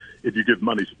if you give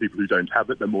money to people who don't have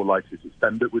it, they're more likely to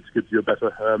spend it, which gives you a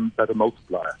better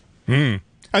multiplier. Mm.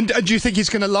 And do you think he's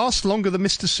going to last longer than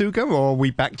Mr. Suga, or are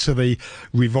we back to the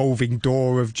revolving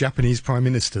door of Japanese prime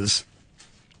ministers?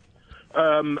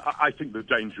 I think the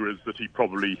danger is that he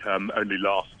probably only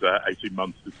lasts 18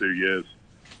 months to 2 years.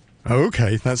 Oh,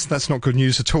 okay, that's not good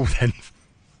news at all then.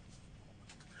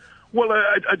 Well,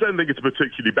 I don't think it's a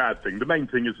particularly bad thing. The main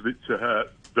thing is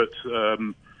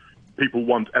that people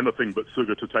want anything but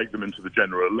Suga to take them into the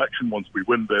general election. Once we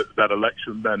win that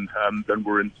election, then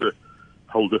we're into a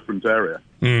whole different area.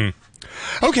 Mm.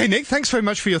 OK, Nick, thanks very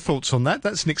much for your thoughts on that.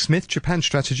 That's Nick Smith, Japan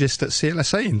strategist at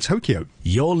CLSA in Tokyo.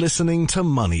 You're listening to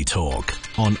Money Talk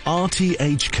on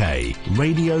RTHK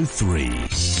Radio 3.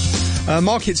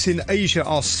 Markets in Asia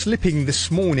are slipping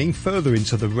this morning further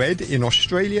into the red. In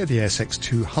Australia, the ASX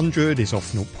 200 is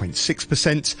off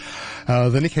 0.6%.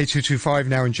 The Nikkei 225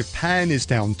 now in Japan is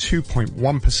down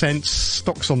 2.1%.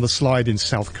 Stocks on the slide in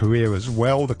South Korea as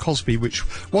well. The Kospi, which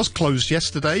was closed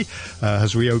yesterday,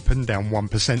 has reopened down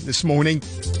 1% this morning.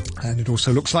 And it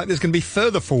also looks like there's going to be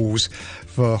further falls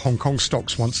for Hong Kong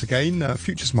stocks once again.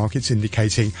 Futures markets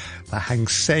indicating the Hang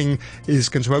Seng is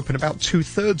going to open about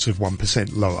 2/3 of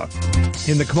 1% lower.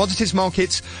 In the commodities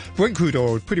markets, Brent crude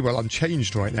oil is pretty well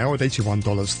unchanged right now at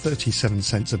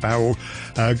 $81.37 a barrel.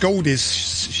 Gold is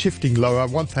shifting lower,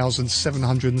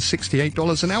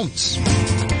 $1,768 an ounce.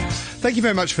 Thank you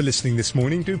very much for listening this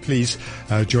morning. Do please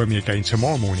join me again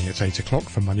tomorrow morning at 8 o'clock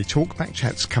for Money Talk. Back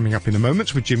chat's coming up in a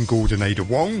moment with Jim Gould and Ada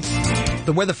Wong.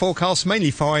 The weather forecast mainly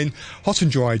fine, hot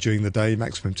and dry during the day,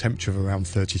 maximum temperature of around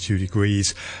 32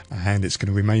 degrees, and it's going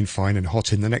to remain fine and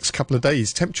hot in the next couple of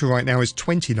days. Temperature right now is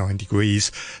 29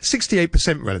 degrees,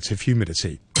 68% relative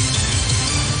humidity.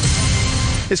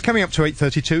 It's coming up to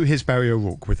 8:32. Here's Barry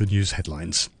O'Rourke with the news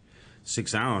headlines.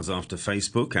 6 hours after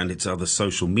Facebook and its other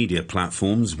social media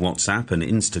platforms, WhatsApp and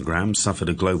Instagram, suffered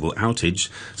a global outage,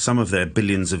 some of their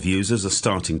billions of users are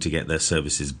starting to get their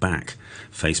services back.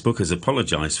 Facebook has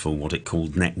apologised for what it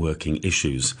called networking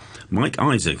issues. Mike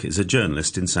Isaac is a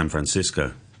journalist in San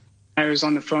Francisco. I was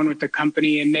on the phone with the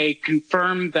company and they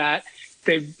confirmed that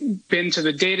they've been to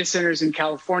the data centers in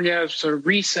California, sort of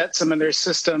reset some of their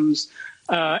systems,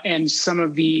 and some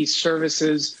of the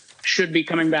services should be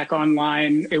coming back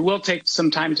online. It will take some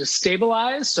time to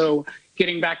stabilize, so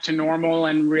getting back to normal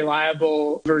and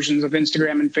reliable versions of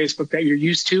Instagram and Facebook that you're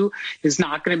used to is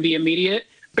not going to be immediate.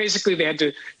 Basically, they had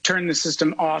to turn the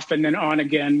system off and then on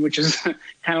again, which is kind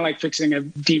of like fixing a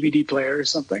DVD player or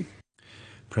something.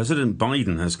 President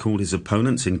Biden has called his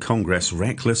opponents in Congress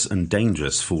reckless and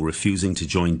dangerous for refusing to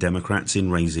join Democrats in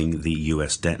raising the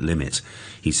US debt limit.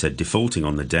 He said defaulting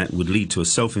on the debt would lead to a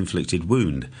self-inflicted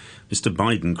wound. Mr.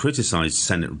 Biden criticised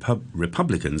Senate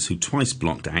Republicans who twice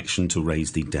blocked action to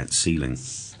raise the debt ceiling.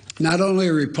 Not only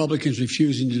are Republicans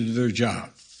refusing to do their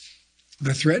job,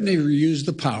 they're threatening to use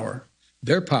their power,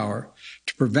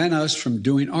 to prevent us from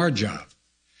doing our job,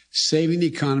 saving the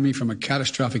economy from a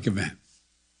catastrophic event.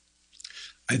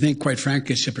 I think, quite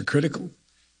frankly, it's hypocritical,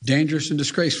 dangerous, and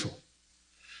disgraceful.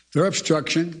 Their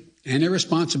obstruction and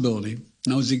irresponsibility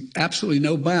knows absolutely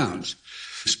no bounds,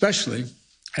 especially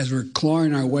as we're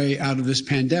clawing our way out of this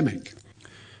pandemic.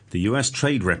 The US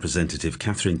Trade Representative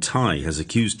Catherine Tai has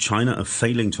accused China of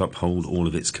failing to uphold all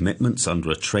of its commitments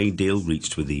under a trade deal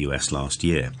reached with the US last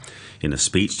year. In a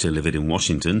speech delivered in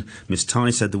Washington, Ms.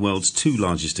 Tai said the world's two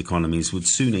largest economies would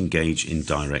soon engage in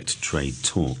direct trade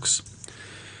talks.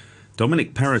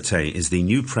 Dominic Perrottet is the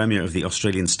new Premier of the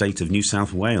Australian state of New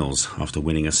South Wales after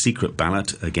winning a secret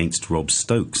ballot against Rob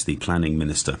Stokes, the planning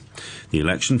minister. The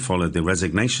election followed the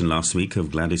resignation last week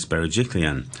of Gladys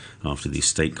Berejiklian after the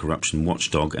state corruption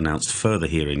watchdog announced further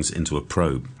hearings into a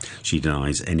probe. She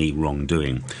denies any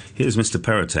wrongdoing. Here's Mr.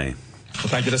 Perrottet. Well,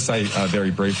 thank you. To say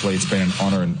very briefly, it's been an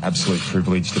honour and absolute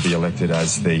privilege to be elected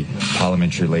as the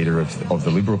parliamentary leader of the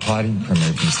Liberal Party, Premier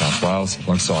of New South Wales,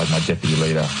 alongside my deputy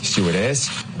leader, Stuart Ayres.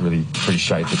 I really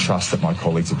appreciate the trust that my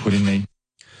colleagues have put in me.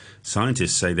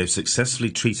 Scientists say they've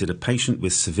successfully treated a patient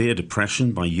with severe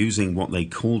depression by using what they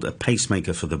called a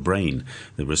pacemaker for the brain.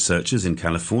 The researchers in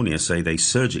California say they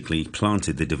surgically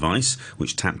planted the device,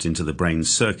 which tapped into the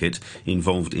brain's circuit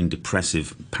involved in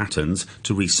depressive patterns,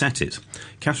 to reset it.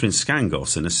 Catherine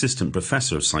Scangos, an assistant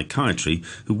professor of psychiatry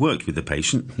who worked with the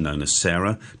patient, known as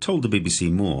Sarah, told the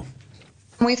BBC more.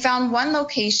 We found one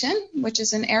location, which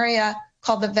is an area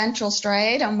called the ventral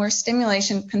striatum, where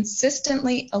stimulation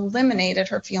consistently eliminated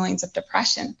her feelings of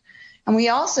depression. And we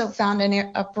also found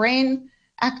a brain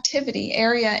activity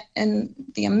area in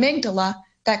the amygdala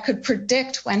that could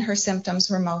predict when her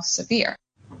symptoms were most severe.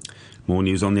 More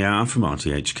news on the hour from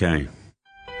RTHK.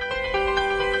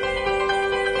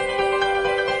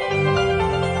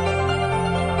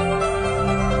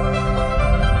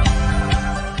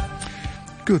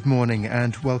 Good morning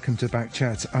and welcome to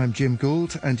Backchat. I'm Jim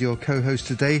Gould and your co-host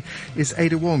today is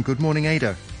Ada Wong. Good morning,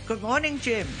 Ada. Good morning,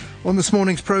 Jim. On this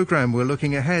morning's programme, we're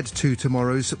looking ahead to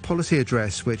tomorrow's policy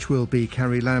address, which will be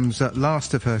Carrie Lam's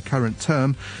last of her current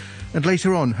term, and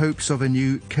later on, hopes of a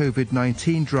new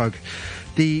Covid-19 drug.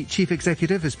 The Chief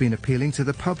Executive has been appealing to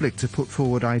the public to put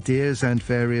forward ideas, and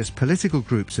various political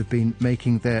groups have been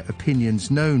making their opinions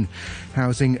known.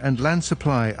 Housing and land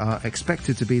supply are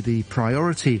expected to be the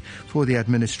priority for the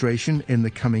administration in the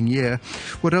coming year.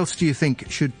 What else do you think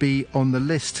should be on the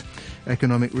list?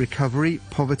 Economic recovery,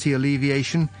 poverty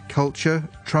alleviation, culture,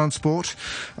 transport.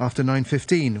 After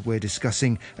 9:15, we're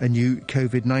discussing a new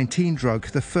COVID-19 drug,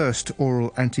 the first oral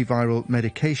antiviral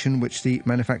medication which the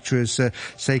manufacturers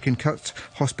say can cut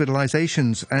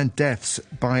hospitalisations and deaths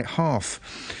by half.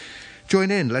 Join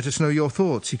in, let us know your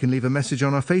thoughts. You can leave a message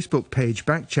on our Facebook page,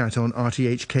 Backchat on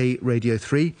RTHK Radio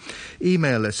 3.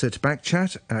 Email us at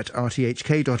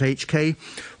backchat@rthk.hk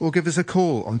or give us a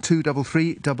call on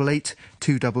 233 88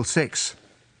 266.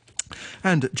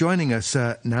 And joining us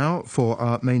now for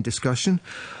our main discussion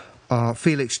are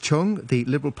Felix Chung, the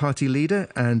Liberal Party leader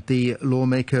and the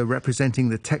lawmaker representing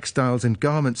the textiles and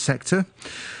garment sector.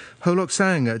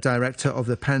 Lok-sang, Director of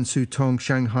the Sutong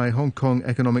Shanghai-Hong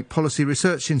Economic Policy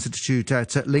Research Institute at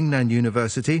Lingnan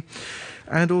University,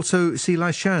 and also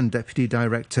Felix Chung, Deputy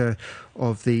Director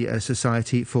of the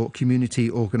Society for Community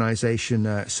Organisation,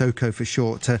 SOCO for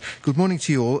short. Good morning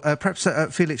to you all. Perhaps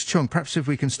Felix Chung, perhaps if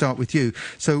we can start with you.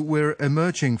 So we're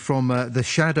emerging from the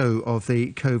shadow of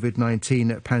the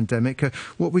COVID-19 pandemic.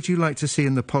 What would you like to see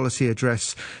in the policy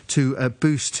address to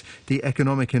boost the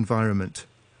economic environment?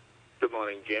 Good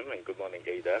morning, Jim, and good morning,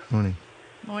 Ada. Morning.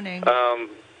 Morning.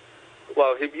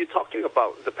 Well, if you're talking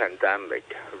about the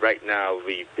pandemic, right now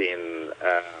we've been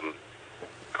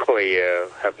clear,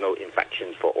 have no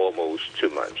infections for almost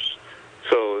 2 months.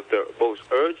 So the most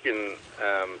urgent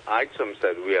items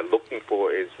that we are looking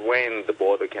for is when the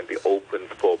border can be opened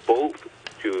for both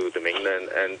to the mainland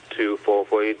and for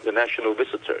international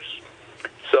visitors.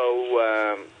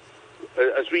 So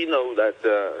as we know that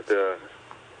the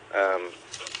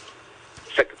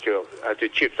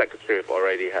Chief Secretary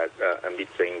already had a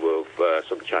meeting with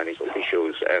some Chinese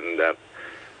officials and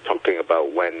talking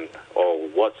about when or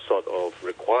what sort of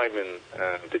requirement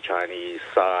the Chinese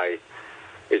side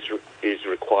is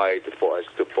required for us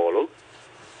to follow.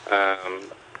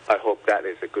 I hope that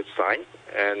is a good sign,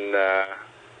 and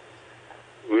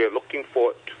we are looking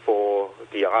forward for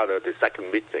the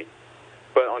second meeting.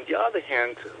 But on the other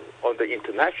hand, on the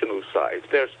international side,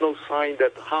 there's no sign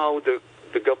that how the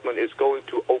government is going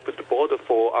to open the border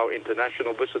for our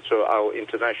international visitor, our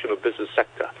international business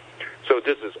sector. So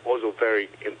this is also very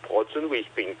important.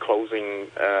 We've been closing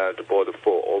the border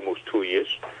for almost 2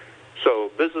 years. So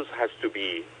business has to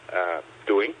be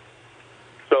doing.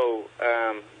 So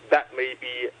that may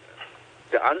be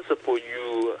the answer for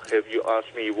you if you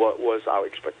ask me what was our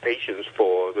expectations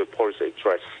for the policy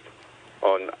address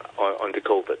on the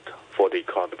COVID for the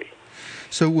economy.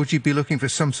 So would you be looking for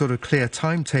some sort of clear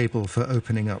timetable for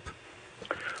opening up?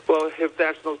 Well, if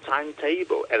there's no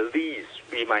timetable, at least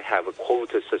we might have a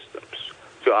quota systems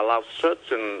to allow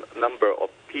certain number of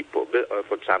people,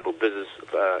 for example,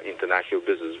 international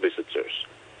business visitors,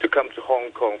 to come to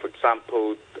Hong Kong, for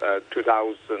example,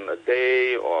 2,000 a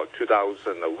day or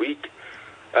 2,000 a week,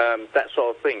 that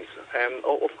sort of things. And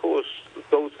of course,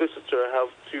 those visitors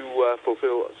have to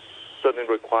fulfill certain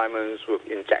requirements with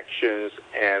injections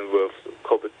and with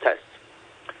COVID tests,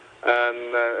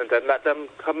 and then let them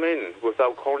come in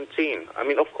without quarantine. I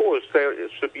mean, of course, there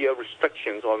should be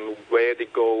restrictions on where they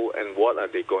go and what are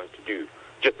they going to do,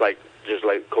 just like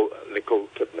legal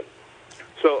equipment.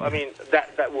 So, I mean,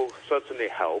 that will certainly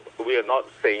help. We are not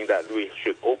saying that we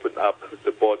should open up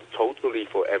the border totally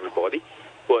for everybody,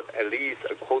 but at least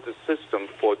a quota system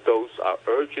for those are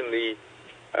urgently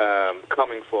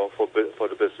coming for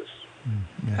the business.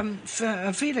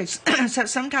 Felix, so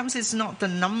sometimes it's not the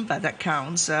number that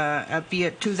counts, be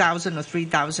it 2,000 or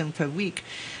 3,000 per week.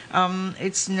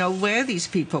 It's where these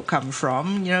people come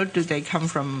from. Do they come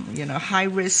from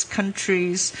high-risk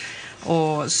countries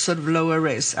or sort of lower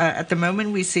risk? At the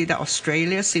moment, we see that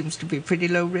Australia seems to be pretty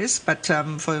low risk, but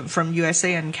from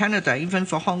USA and Canada, even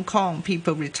for Hong Kong,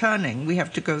 people returning, we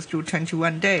have to go through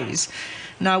 21 days.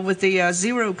 Now, with the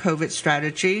zero COVID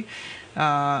strategy,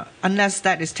 unless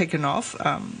that is taken off,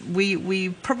 we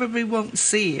probably won't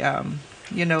see, a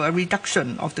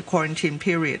reduction of the quarantine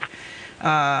period.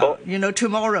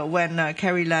 Tomorrow when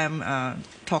Carrie Lam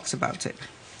talks about it.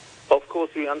 Of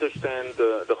course, we understand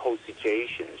the whole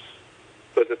situations,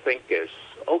 but the thing is,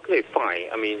 okay, fine.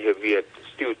 I mean, if we are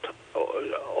still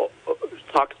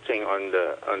targeting on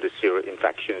the serious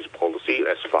infections policy.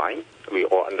 That's fine. We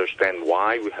all understand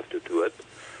why we have to do it.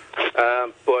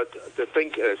 But the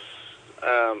thing is,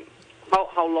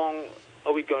 how long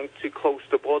are we going to close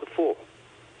the border for?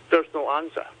 There's no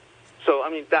answer. So, I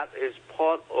mean, that is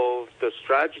part of the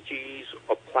strategies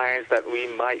or plans that we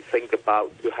might think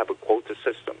about to have a quota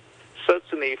system.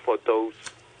 Certainly for those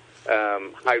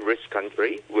high-risk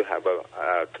countries, we have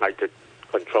a tighter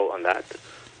control on that.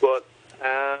 But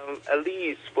at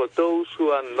least for those who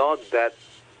are not that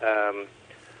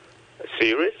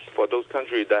serious, for those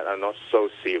countries that are not so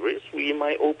serious, we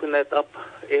might open that up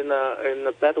in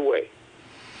a better way.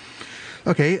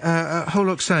 Okay,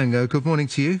 Lok-sang, good morning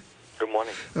to you. Good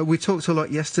morning. We talked a lot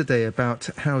yesterday about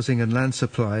housing and land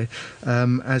supply.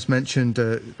 As mentioned,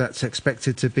 that's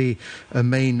expected to be a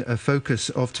main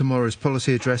focus of tomorrow's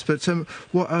policy address. But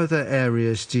what other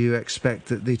areas do you expect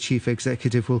that the Chief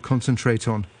Executive will concentrate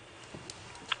on?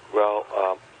 Well,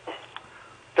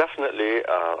 definitely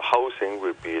housing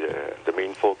will be the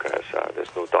main focus.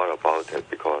 There's no doubt about it,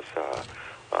 because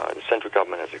the central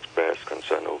government has expressed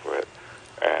concern over it.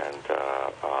 And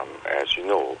as you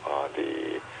know,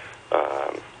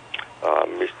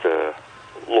 Mr.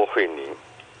 Lok-sang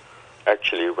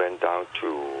actually went down to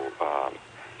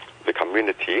the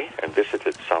community and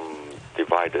visited some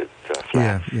divided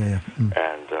flats.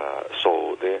 And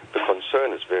so the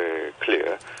concern is very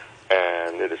clear,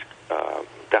 and it is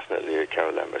definitely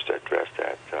Carol Lam has to address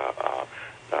that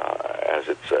as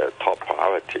its top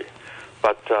priority.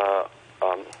 But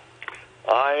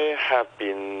I have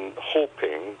been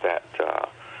hoping that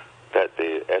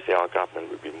the SAR government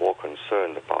would be more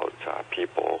concerned about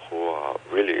people who are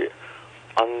really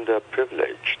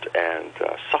underprivileged and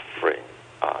suffering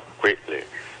greatly.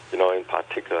 In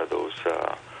particular, those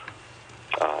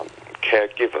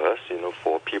caregivers,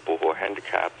 for people who are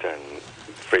handicapped and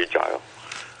fragile.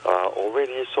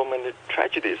 Already so many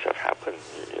tragedies have happened,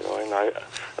 and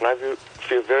I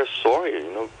feel very sorry,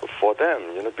 for them,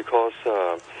 because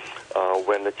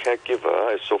when the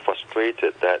caregiver is so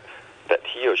frustrated that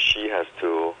he or she has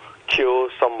to kill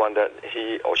someone that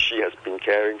he or she has been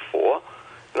caring for,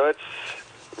 it's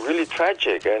really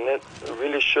tragic, and it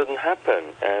really shouldn't happen.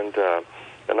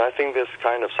 And I think this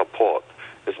kind of support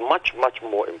is much, much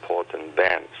more important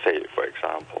than, say, for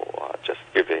example, just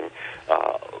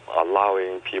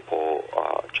allowing people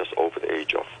just over the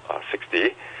age of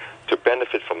 60 to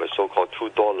benefit from a so-called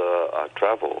 $2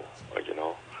 travel,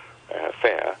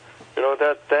 fare.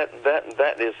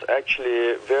 That is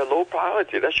actually very low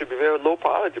priority. That should be very low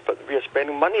priority, but we are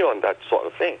spending money on that sort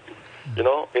of thing, in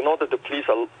order to please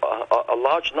a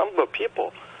large number of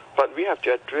people. But we have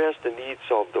to address the needs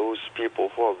of those people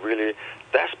who are really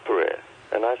desperate.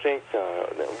 And I think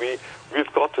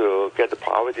we've got to get the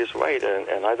priorities right,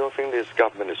 and I don't think this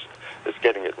government is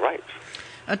getting it right.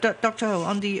 Dr. Ho,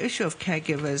 on the issue of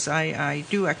caregivers, I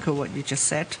do echo what you just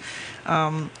said.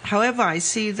 However, I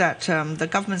see that the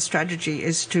government strategy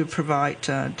is to provide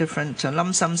different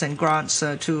lump sums and grants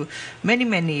to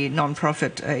many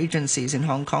non-profit agencies in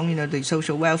Hong Kong, the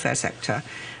social welfare sector,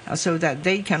 so that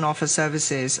they can offer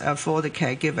services for the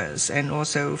caregivers and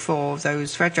also for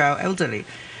those fragile elderly.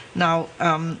 Now,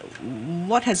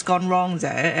 what has gone wrong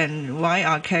there, and why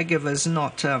are caregivers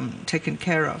not taken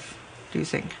care of, do you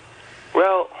think?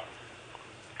 Well,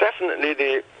 definitely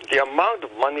the amount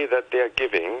of money that they are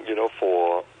giving,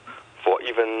 for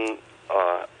even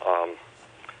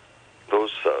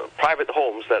those private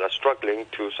homes that are struggling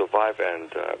to survive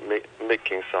and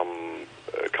making some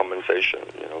compensation,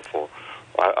 for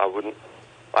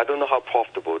I don't know how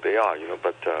profitable they are,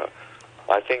 but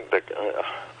I think that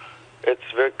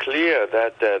it's very clear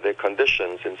that the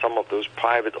conditions in some of those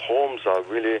private homes are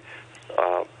really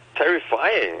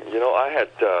terrifying. I had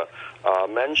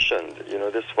mentioned,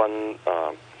 this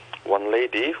one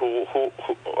lady who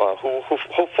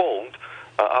phoned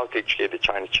RTHK, the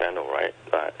China channel, right,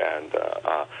 and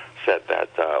said that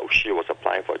she was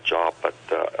applying for a job, but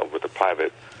with a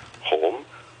private home.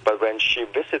 But when she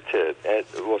visited, it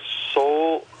was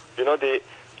so,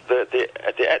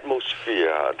 the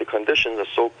atmosphere, the conditions are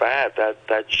so bad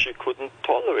that she couldn't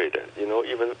tolerate it,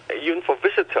 even for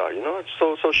visitor,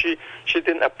 so she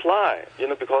didn't apply,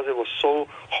 because it was so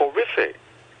horrific.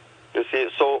 You see,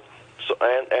 so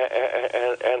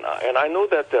and I know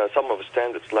that there are some of the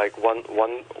standards, like one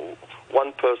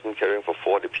person caring for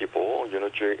 40 people,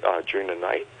 during the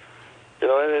night.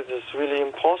 It is really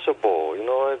impossible.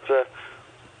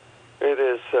 It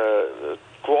is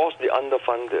grossly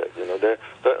underfunded.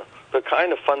 The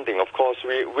kind of funding, of course,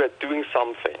 we're doing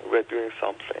something.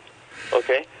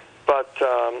 Okay, but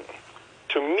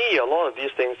to me, a lot of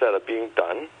these things that are being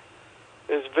done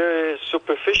is very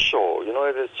superficial. You know,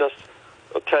 it is just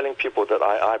telling people that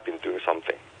I've been doing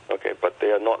something. Okay, but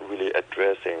they are not really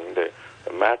addressing the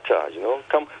matter. You know,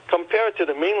 compared to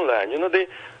the mainland, you know,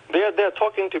 they're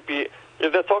talking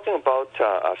about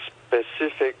a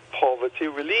specific poverty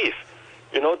relief.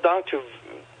 You know, down to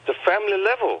the family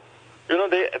level. You know,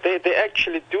 they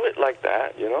actually do it like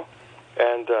that. You know,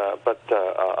 and but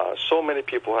so many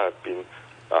people have been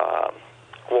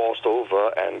glossed over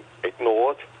and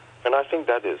ignored, and I think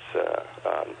that is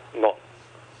not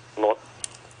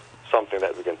something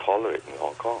that we can tolerate in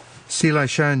Hong Kong.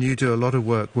 Felix Chung, you do a lot of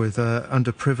work with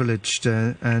underprivileged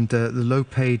and the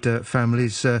low-paid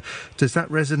families. Does that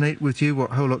resonate with you,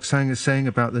 what Lok-sang is saying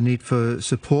about the need for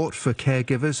support for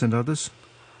caregivers and others?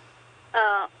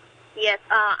 Yes,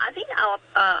 I think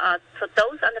for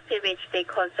those underprivileged, they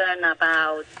concern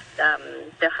about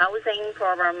the housing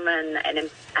problem and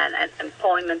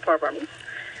employment problems,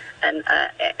 and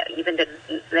even the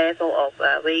level of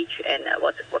wage and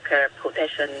worker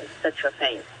protection, such a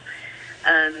things.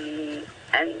 And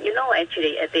you know,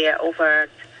 actually, there are over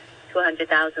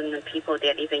 200,000 people they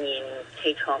are living in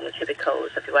cage home, typical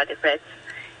subdivided flats.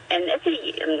 And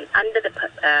actually, under the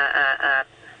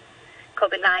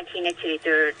COVID-19, actually,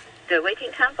 the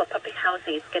waiting time for public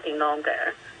housing is getting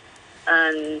longer.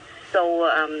 And so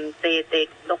they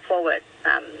look forward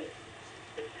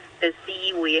to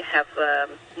see we have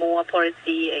more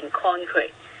policy and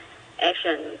concrete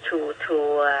action to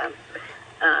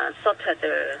shorten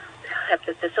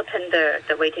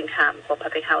the waiting time for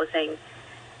public housing.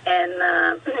 And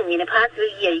in the past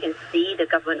 3 years, you can see the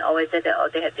government always said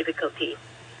that they have difficulty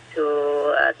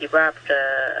to develop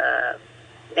the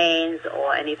lands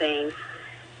or anything.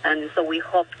 And so we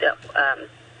hope that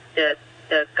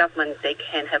the government, they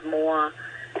can have more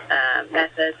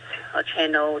methods or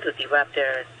channel to develop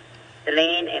the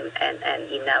land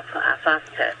and enough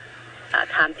faster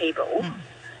timetable.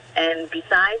 And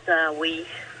besides, we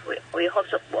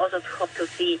also hope to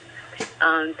see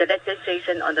the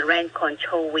legislation on the rent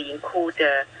control will include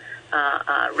the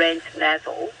rent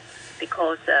level,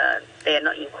 because they are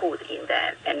not included in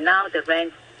that. And now the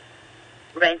rent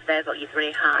level is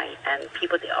very high, and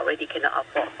people they already cannot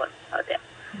afford for that.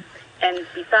 And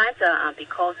besides,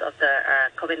 because of the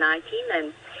COVID-19,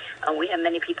 and we have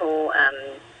many people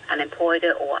unemployed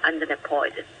or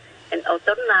underemployed. And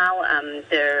although now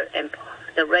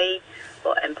the rate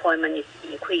for employment is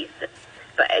increased,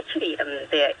 but actually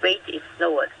their rate is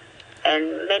lower,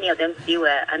 and many of them still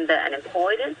are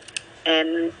unemployed.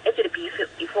 And actually,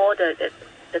 before the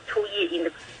 2 years, in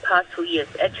the past 2 years,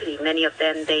 actually many of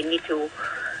them they need to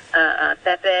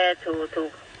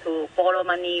to borrow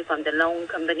money from the loan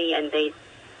company, and they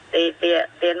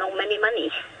loan many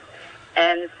money,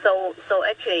 and so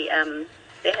actually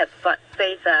they have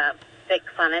faced big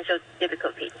financial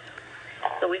difficulties.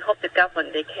 So we hope the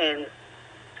government they can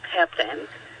help them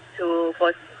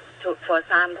for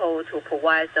example, to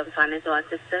provide some financial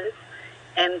assistance.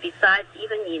 And besides,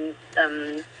 even in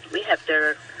we have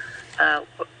the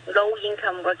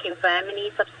low-income working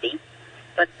family subsidy,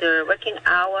 but the working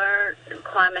hour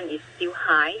requirement is still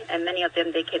high, and many of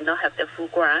them they cannot have the full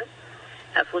grant,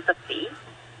 full subsidy,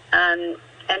 and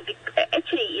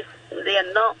actually they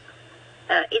are not.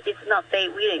 It is not they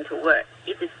willing to work.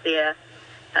 It is their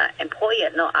employer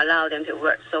not allow them to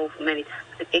work so many.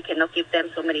 They cannot give them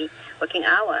so many working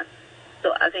hours.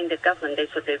 So I think the government they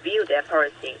should review their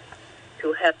policy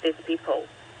to help these people.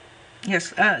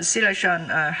 Yes, Felix Chung,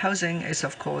 housing is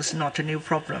of course not a new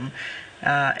problem.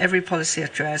 Every policy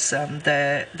address,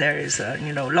 there is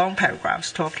long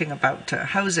paragraphs talking about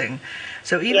housing.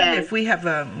 So even if we have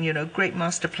a great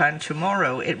master plan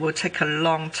tomorrow, it will take a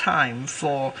long time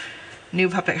for new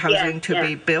public housing to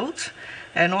be built,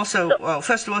 and also, well,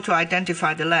 first of all, to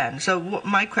identify the land. So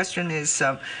my question is,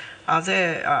 are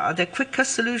there quicker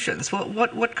solutions?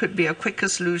 What could be a quicker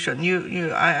solution?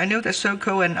 I know that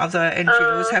SOCO and other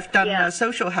NGOs have done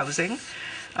social housing.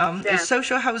 Is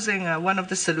social housing one of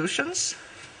the solutions?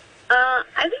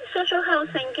 I think social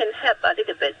housing can help a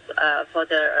little bit for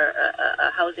the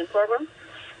housing problem,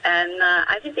 and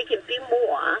I think they can build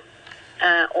more,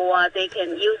 or they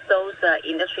can use those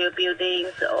industrial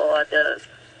buildings or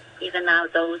even now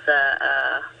those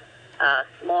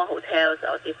small hotels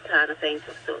or this kind of thing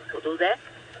to do that.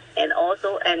 And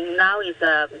also, and now is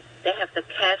they have the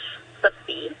cash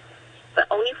subsidy, but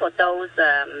only for those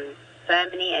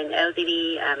family and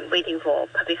elderly waiting for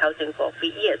public housing for 3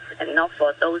 years, and not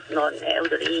for those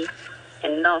non-elderly,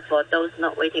 and not for those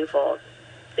not waiting for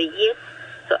 3 years.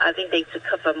 So I think they should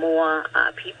cover more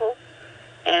people,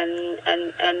 and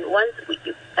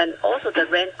also the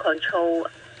rent control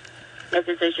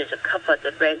legislation should cover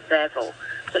the rent level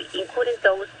So including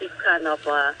these kind of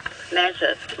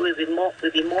measures will be more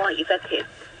effective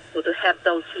to help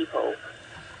those people.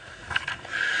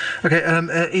 Okay,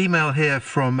 email here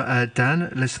from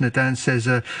Dan. Listener Dan says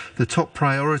the top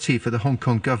priority for the Hong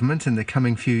Kong government in the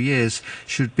coming few years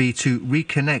should be to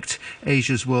reconnect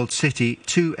Asia's world city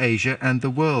to Asia and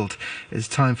the world. It's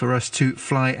time for us to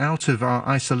fly out of our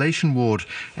isolation ward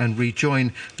and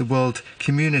rejoin the world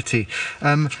community.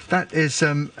 That is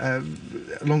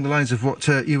along the lines of what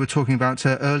you were talking about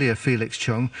earlier, Felix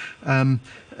Chung.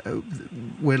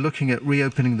 We're looking at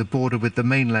reopening the border with the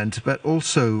mainland, but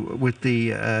also with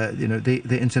the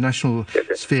international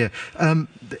sphere.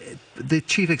 The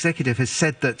chief executive has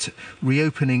said that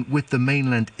reopening with the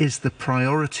mainland is the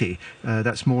priority.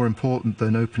 That's more important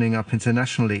than opening up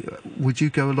internationally. Would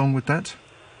you go along with that?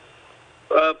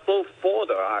 Both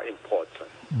borders are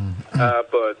important,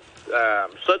 but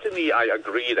certainly I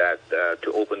agree that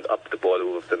to open up the border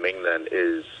with the mainland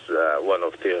is one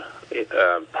of the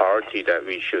priority that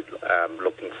we should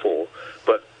looking for.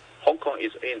 But Hong Kong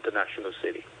is an international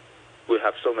city. We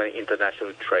have so many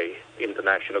international trade,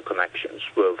 international connections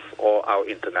with all our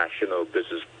international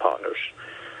business partners.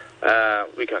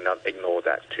 We cannot ignore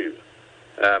that too.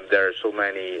 There are so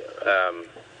many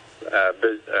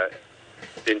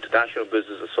international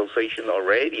business association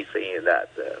already saying that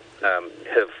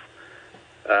if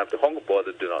the Hong Kong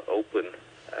border do not open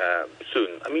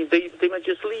soon, I mean, they might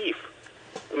just leave.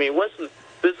 I mean, once the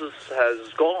business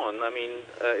has gone, I mean,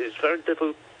 it's very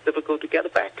difficult to get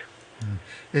it back.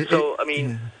 So, I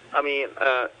mean,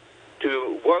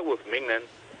 to work with mainland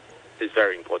is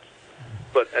very important.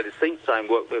 But at the same time,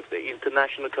 work with the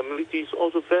international community is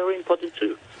also very important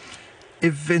too.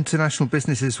 If international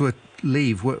businesses were to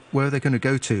leave, where are they going to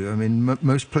go to? I mean,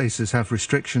 most places have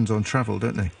restrictions on travel,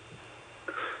 don't they?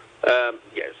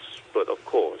 Yes, but of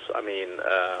course, I mean,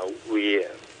 we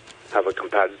have a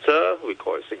competitor. We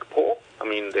call it Singapore. I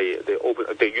mean, they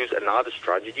use another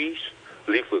strategies,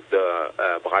 live with the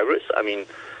virus. I mean,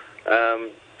 I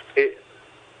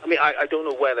don't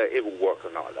know whether it will work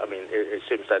or not. I mean, it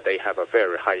seems that they have a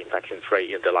very high infection rate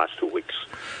in the last 2 weeks,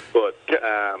 but.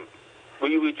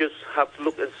 We will just have to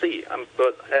look and see.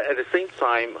 But at the same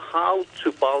time, how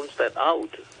to balance that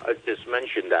out? I just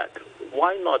mentioned that.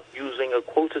 Why not using a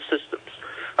quota systems?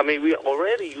 I mean, we are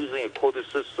already using a quota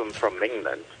system from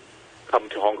mainland. Come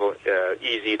to Hong Kong,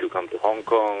 easy to come to Hong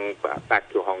Kong, back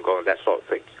to Hong Kong, that sort of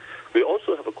thing. We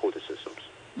also have a quota systems.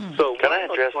 So can I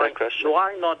address that question?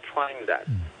 Why not trying that?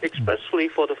 Especially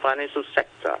for the financial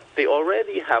sector. They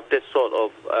already have this sort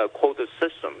of quota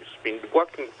systems, been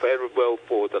working very well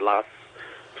for the last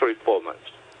 3-4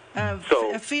 months.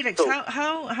 Felix,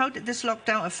 how did this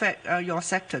lockdown affect your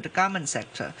sector, the garment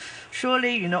sector?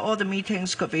 Surely, all the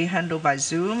meetings could be handled by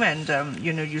Zoom, and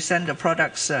you send the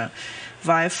products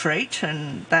via freight,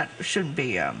 and that shouldn't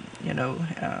be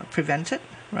prevented,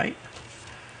 right?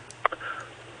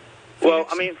 Well,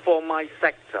 I mean, for my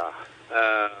sector,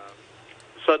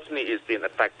 certainly it's been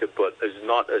affected, but it's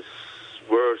not as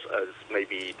worse as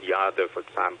maybe the other, for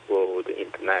example, the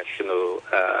international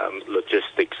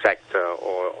logistics sector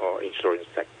or insurance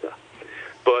sector.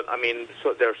 But I mean,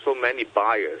 so there are so many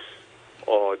buyers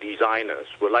or designers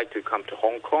who would like to come to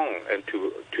Hong Kong and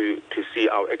to see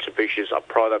our exhibitions, our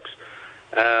products.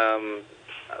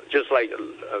 Just like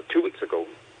 2 weeks ago,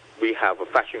 we have a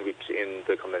fashion week in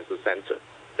the convention center.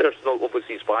 There's no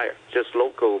overseas buyer, just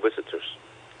local visitors.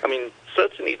 I mean,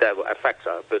 certainly that will affect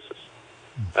our business.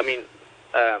 I mean,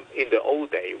 in the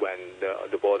old day when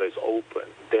the border is open,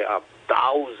 there are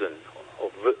thousands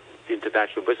of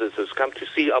international visitors come to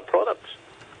see our products.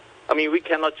 I mean, we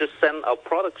cannot just send our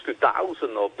products to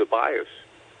thousands of the buyers.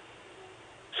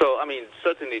 So, I mean,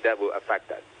 certainly that will affect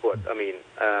that. But, I mean,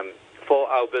 for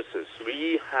our business,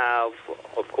 we have,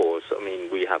 of course, I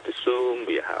mean, we have the Zoom,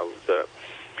 we have the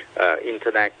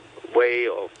internet way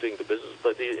of doing the business,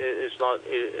 but it's not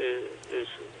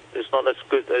as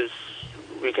good as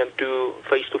we can do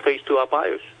face-to-face to our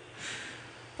buyers.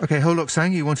 Okay,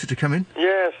 Lok-sang, you wanted to come in?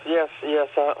 Yes.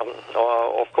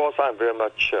 Of course, I'm very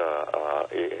much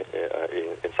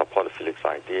in support of Felix's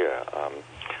idea.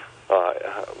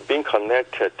 Being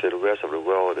connected to the rest of the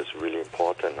world is really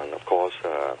important, and of course,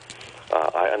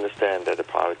 I understand that the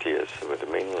priority is with the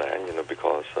mainland,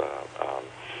 because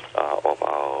of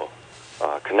our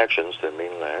connections to the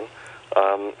mainland.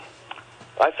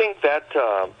 I think that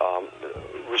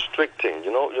restricting,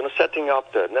 setting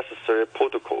up the necessary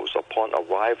protocols upon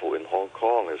arrival in Hong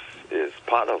Kong is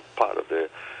part of the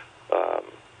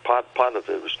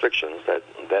restrictions that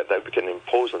we can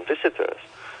impose on visitors,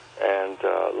 and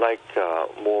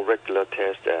more regular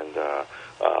tests and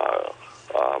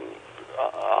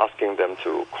asking them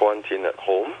to quarantine at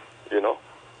home,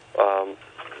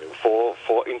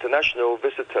 for international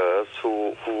visitors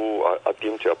who are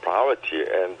deemed a priority,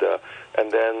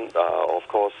 and then of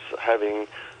course asking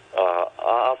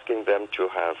them to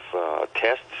have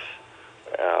tests,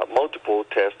 multiple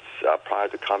tests prior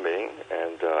to coming,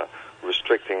 and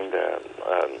restricting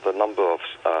the number of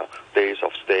days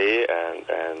of stay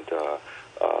and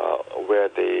where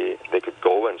they could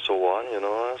go and so on,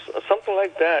 something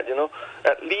like that.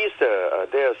 At least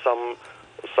there's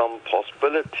some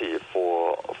possibility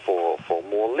for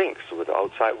more links with the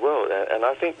outside world, and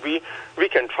I think we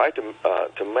can try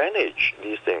to manage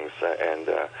these things, and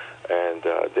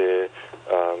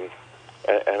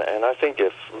I think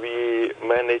if we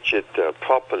manage it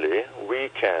properly, we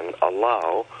can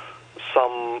allow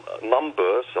some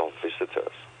numbers of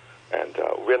visitors, and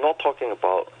we're not talking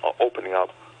about opening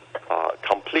up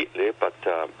completely, but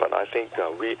I think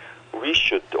we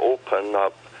should open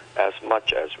up as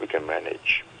much as we can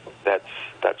manage.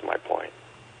 That's my point.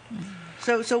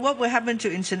 So what will happen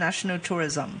to international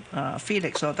tourism,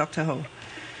 Felix or Dr. Ho?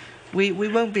 We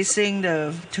won't be seeing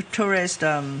the tourist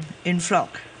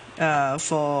influx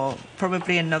for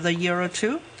probably another year or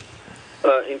two?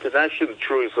 International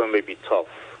tourism may be tough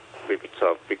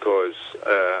because,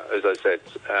 as I said,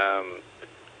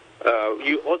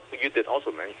 you did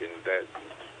also mention that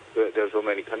there are so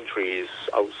many countries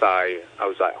outside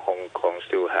Hong Kong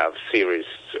still have serious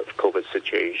COVID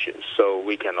situations, so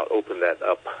we cannot open that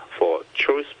up for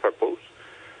tourist purpose.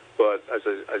 But as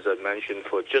I mentioned,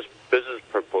 for just business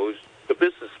purpose, the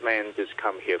businessmen just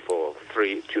come here for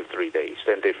 3 days.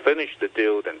 Then they finish the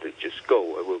deal, then they just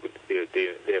go.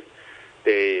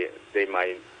 They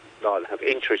might not have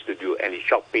interest to do any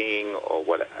shopping or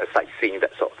sightseeing,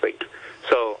 that sort of thing.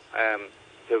 So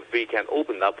if we can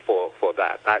open up for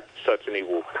that certainly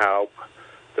will help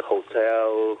the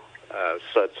hotel,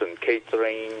 certain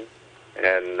catering,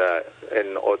 and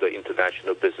all the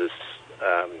international business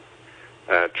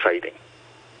trading.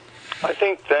 I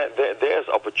think that there's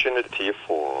opportunity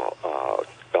for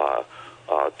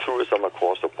tourism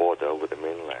across the border with the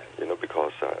mainland,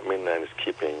 because mainland is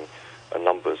keeping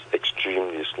numbers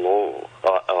extremely low,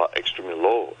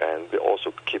 and we're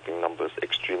also keeping numbers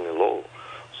extremely low.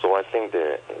 So I think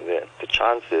the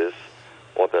chances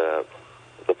or the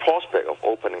prospect of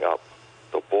opening up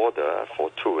the border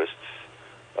for tourists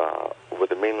with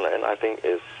the mainland, I think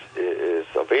is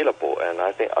available. And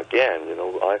I think, again,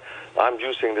 I'm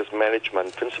using this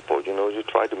management principle. You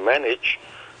try to manage,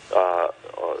 not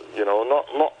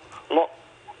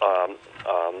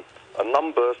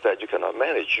numbers that you cannot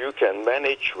manage. You can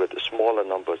manage with smaller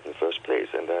numbers in the first place,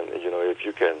 and then if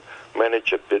you can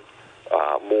manage a bit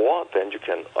more, then you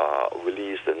can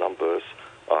release the numbers,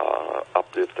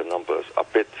 uplift the numbers a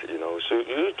bit. So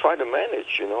you try to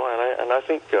manage, and I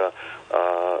think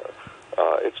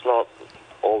it's not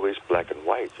always black and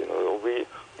white.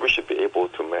 We should be able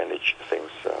to manage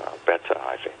things better,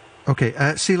 I think. Okay,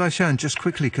 Lai Shan, just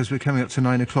quickly, because we're coming up to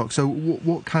 9 o'clock. So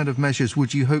what kind of measures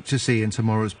would you hope to see in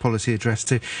tomorrow's policy address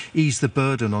to ease the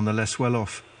burden on the less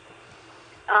well-off?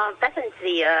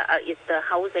 Definitely, it's the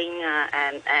housing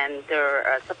and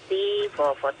the subsidy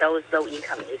for those low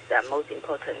income is most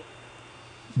important.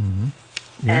 Mm-hmm.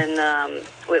 Yeah. And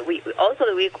we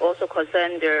also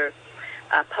concern the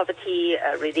poverty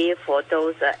relief for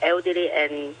those elderly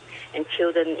and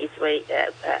children is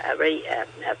very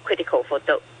critical for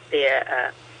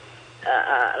their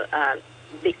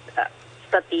big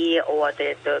study or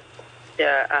the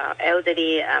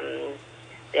elderly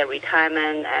their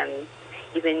retirement, and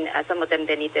even some of them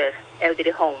they need the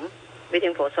elderly home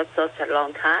waiting for such a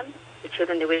long time. The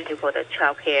children are waiting for the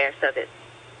child care service.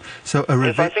 So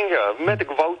I think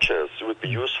medical vouchers would be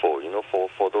useful,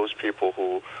 for those people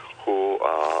who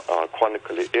are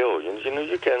chronically ill.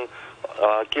 You can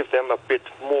give them a bit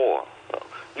more.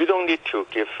 You don't need to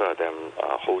give them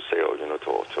wholesale,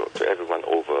 to everyone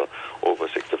over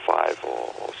 65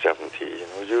 or 70.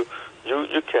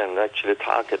 You can actually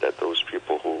target at those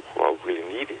people who are really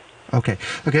needy. Okay.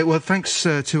 Well, thanks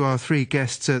to our three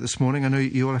guests this morning. I know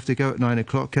you all have to go at 9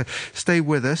 o'clock. Stay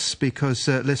with us because,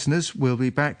 listeners, we'll be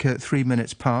back at 3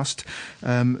 minutes past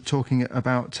talking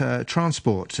about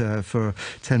transport for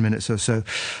 10 minutes or so.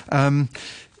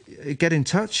 Get in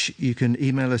touch. You can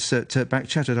email us at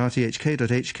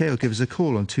backchat@rthk.hk or give us a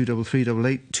call on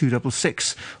 23388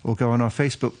 266 or go on our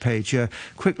Facebook page.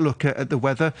 Quick look at the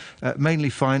weather. Mainly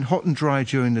fine. Hot and dry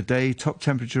during the day. Top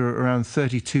temperature around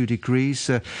 32 degrees.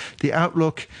 The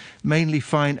outlook, mainly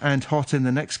fine and hot in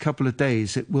the next couple of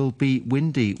days. It will be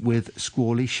windy with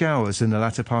squally showers in the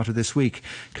latter part of this week.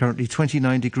 Currently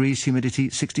 29 degrees, humidity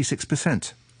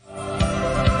 66%.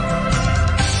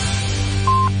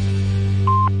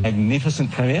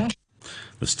 magnificent premiere.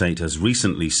 The state has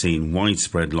recently seen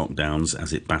widespread lockdowns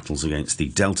as it battles against the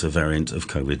Delta variant of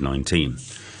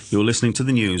COVID-19. You're listening to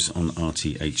the news on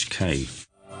RTHK.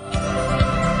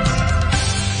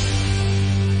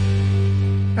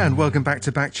 And welcome back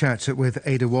to Back Chat with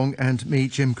Ada Wong and me,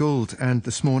 Jim Gould. And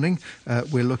this morning,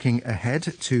 we're looking ahead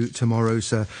to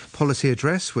tomorrow's policy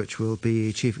address, which will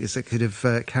be Chief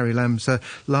Executive Carrie Lam's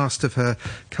last of her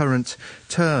current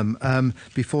term.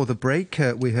 Before the break,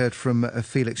 we heard from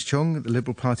Felix Chung, the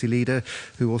Liberal Party leader,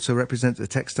 who also represents the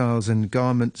textiles and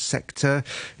garment sector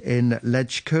in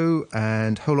LegCo,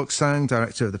 and Lok-sang,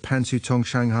 director of the Sutong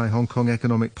Shanghai-Hong Kong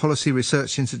Economic Policy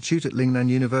Research Institute at Lingnan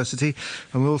University.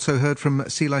 And we also heard from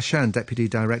Felix Chung, Deputy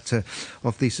Director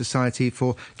of the Society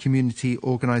for Community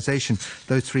Organisation.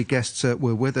 Those three guests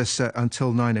were with us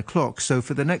until 9 o'clock. So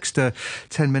for the next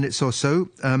 10 minutes or so,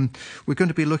 we're going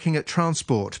to be looking at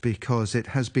transport, because it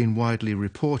has been widely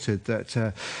reported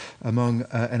that among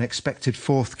an expected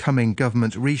forthcoming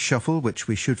government reshuffle, which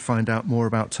we should find out more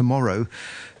about tomorrow,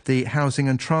 the Housing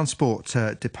and Transport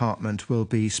Department will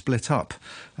be split up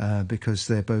because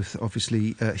they're both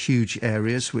obviously huge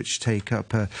areas which take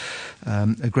up a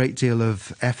great deal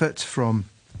of effort from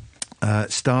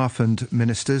staff and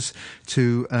ministers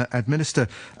to administer.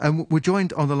 We're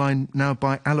joined on the line now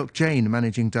by Alok Jain,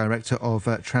 Managing Director of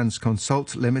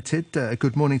Transconsult Limited.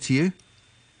 Good morning to you.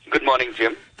 Good morning,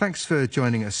 Jim. Thanks for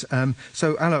joining us.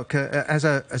 So, Alok, as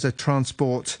a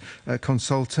transport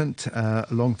consultant, a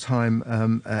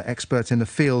long-time expert in the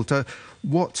field,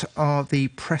 what are the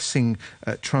pressing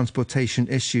transportation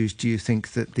issues do you think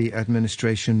that the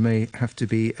administration may have to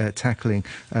be tackling,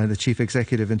 the Chief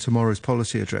Executive, in tomorrow's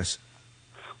policy address?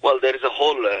 Well, there is a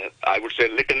whole, I would say,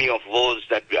 litany of woes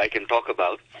that I can talk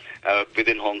about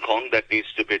within Hong Kong that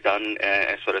needs to be done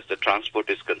as far as the transport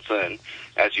is concerned.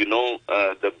 As you know,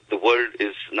 the world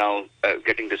is now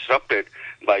getting disrupted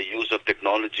by use of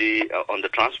technology on the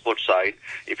transport side.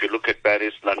 If you look at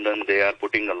Paris, London, they are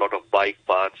putting a lot of bike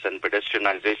paths and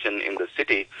pedestrianization in the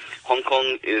city. Hong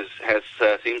Kong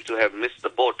seems to have missed the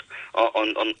boat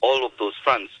on all of those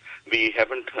fronts. We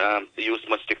haven't used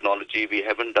much technology. We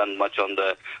haven't done much on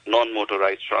the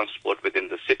non-motorized transport within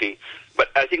the city. But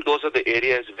I think those are the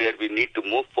areas where we need to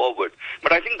move forward.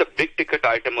 But I think the big ticket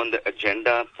item on the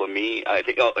agenda for me, I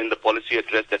think in the policy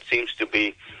address, that seems to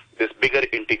be this bigger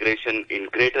integration in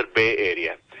Greater Bay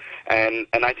Area. And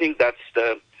I think that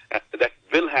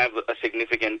will have a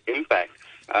significant impact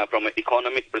from an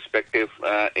economic perspective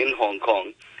in Hong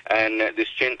Kong. And this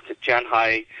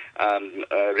Shanghai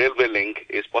railway link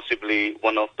is possibly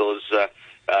one of those,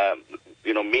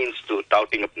 means to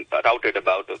touted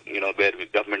about, where the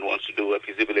government wants to do a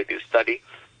feasibility study.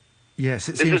 Yes,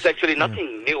 this is actually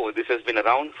nothing new. This has been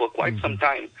around for quite some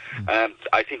time.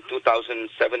 I think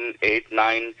 2007, 8,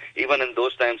 9, even in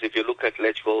those times, if you look at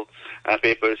LegCo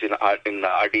papers in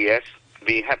RDS,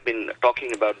 we have been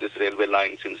talking about this railway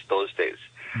line since those days.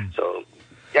 So,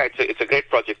 yeah, it's a great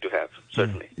project to have,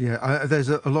 certainly. Yeah, there's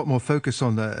a lot more focus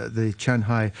on the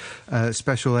Shanghai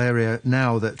special area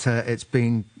now that it's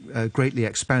being greatly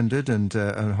expanded, and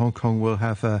Hong Kong will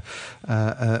have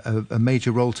a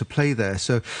major role to play there.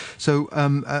 So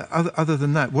other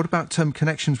than that, what about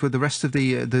connections with the rest of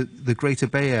the Greater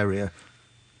Bay Area?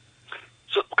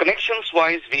 So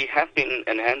connections-wise, we have been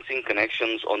enhancing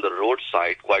connections on the road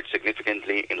side quite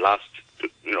significantly in last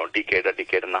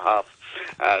decade and a half.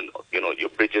 And your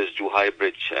bridges, Zhuhai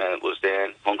Bridge was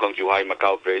there, Hong Kong-Zhuhai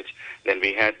Macau Bridge. Then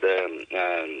we had the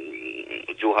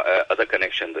other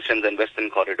connection, the Shenzhen Western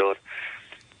Corridor.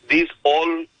 These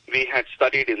all we had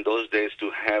studied in those days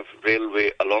to have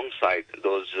railway alongside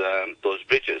those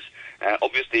bridges.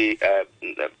 Obviously,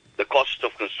 the cost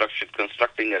of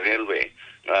constructing a railway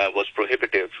was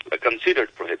prohibitive,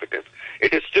 considered prohibitive.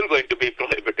 It is still going to be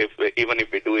prohibitive even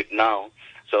if we do it now.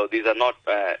 So these are not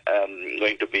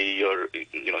going to be your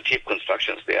cheap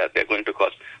constructions. They're going to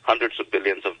cost hundreds of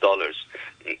billions of dollars.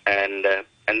 And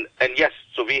yes,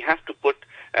 so we have to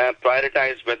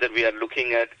prioritize whether we are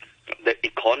looking at the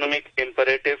economic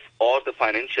imperative or the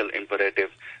financial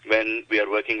imperative when we are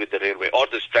working with the railway, or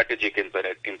the strategic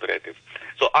imperative.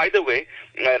 So either way,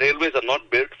 railways are not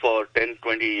built for 10,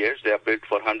 20 years. They are built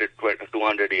for 100,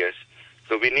 200 years.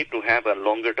 So we need to have a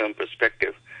longer-term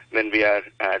perspective when we are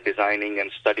designing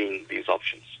and studying these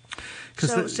options.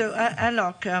 So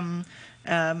Alok,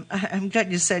 I'm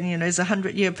glad you said, it's a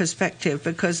 100-year perspective,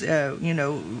 because,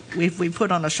 if we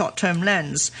put on a short-term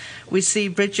lens, we see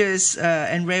bridges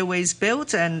and railways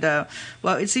built, and,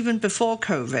 it's even before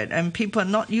COVID, and people are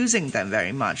not using them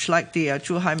very much, like the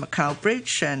Zhuhai Macau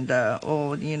Bridge and,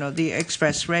 or the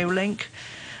Express Rail Link.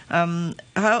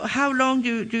 How long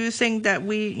do you think that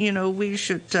we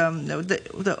should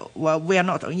well, we are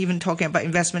not even talking about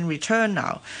investment return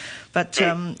now, but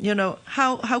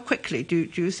how quickly do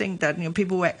you think that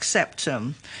people will accept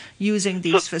using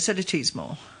these facilities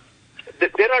more?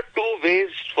 There are two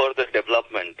ways for the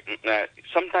development.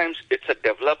 Sometimes it's a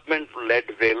development-led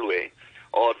railway,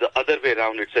 or the other way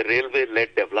around, it's a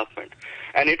railway-led development.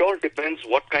 And it all depends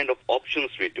what kind of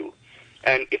options we do.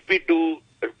 And if we do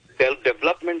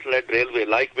development-led railway,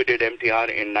 like we did MTR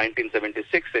in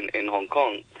 1976 in Hong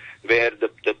Kong, where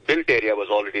the built area was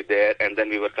already there, and then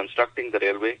we were constructing the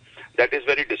railway, that is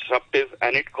very disruptive,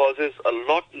 and it causes a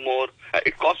lot more,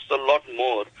 it costs a lot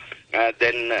more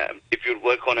than if you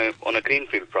work on a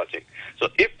greenfield project. So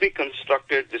if we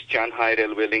constructed this Shanghai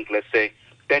railway link, let's say,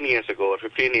 10 years ago or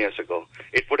 15 years ago,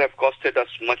 it would have costed us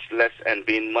much less and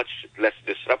been much less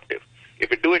disruptive. If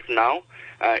we do it now,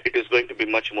 it is going to be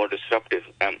much more disruptive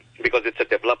because it's a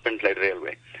development-led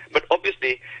railway. But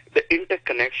obviously, the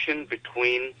interconnection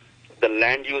between the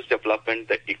land use development,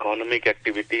 the economic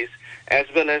activities, as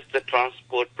well as the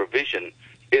transport provision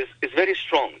is very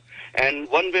strong. And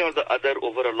one way or the other,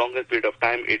 over a longer period of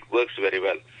time, it works very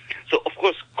well. So, of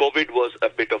course, COVID was a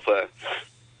bit of a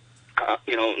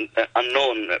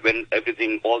unknown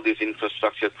when all these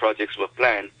infrastructure projects were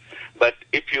planned. But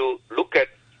if you look at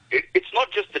it, it's not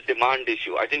just the demand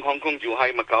issue. I think Hong Kong,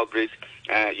 Zhuhai, Macau Bridge,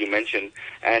 you mentioned,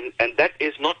 and that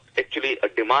is not actually a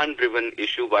demand-driven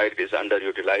issue why it is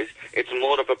underutilized. It's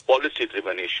more of a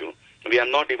policy-driven issue. We are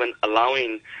not even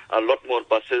allowing a lot more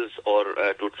buses or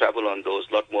to travel on those,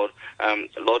 a lot more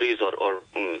lorries or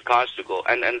cars to go.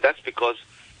 And that's because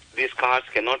these cars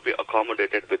cannot be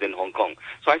accommodated within Hong Kong.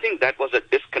 So I think that was a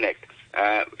disconnect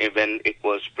when it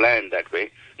was planned that way.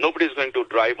 Nobody's going to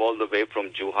drive all the way from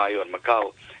Zhuhai or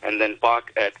Macau and then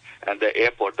park at the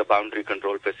airport, the boundary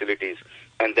control facilities,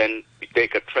 and then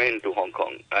take a train to Hong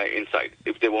Kong inside.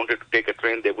 If they wanted to take a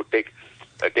train, they would take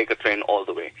a train all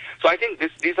the way. So I think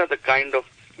these are the kind of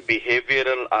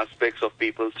behavioral aspects of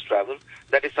people's travel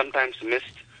that is sometimes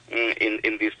missed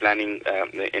in these planning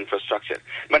infrastructure.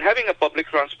 But having a public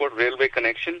transport railway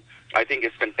connection, I think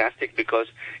is fantastic because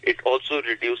it also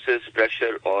reduces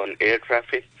pressure on air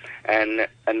traffic. And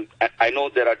I know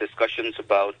there are discussions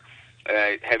about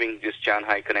having this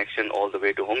Shanghai connection all the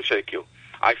way to Hong Kong.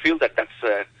 I feel that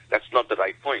that's not the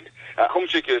right point. Hong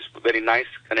Kong is very nice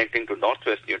connecting to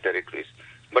Northwest New Territories,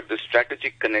 but the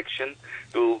strategic connection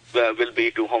will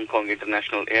be to Hong Kong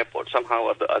International Airport. Somehow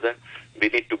or the other, we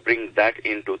need to bring that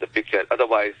into the picture.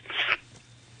 Otherwise,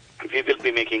 we will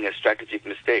be making a strategic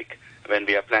mistake when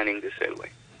we are planning this railway.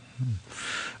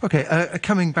 Okay,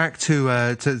 coming back to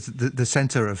the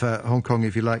centre of Hong Kong,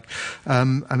 if you like. I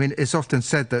mean, it's often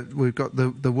said that we've got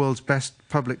the world's best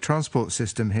public transport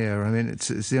system here. I mean, it's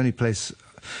the only place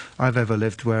I've ever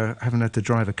lived where I haven't had to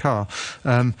drive a car.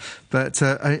 And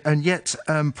yet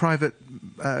private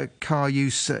car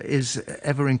use is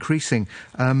ever increasing.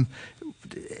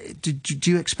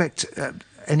 Do you expect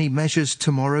any measures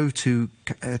tomorrow to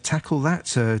tackle that,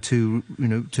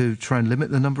 to try and limit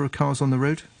the number of cars on the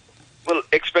road? Well,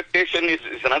 expectation is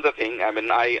another thing. I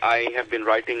mean, I have been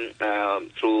writing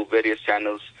through various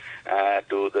channels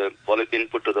to the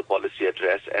input to the policy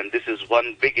address, and this is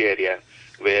one big area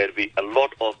where a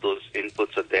lot of those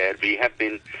inputs are there. We have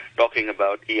been talking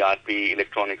about ERP,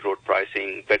 electronic road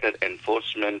pricing, better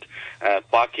enforcement,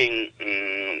 parking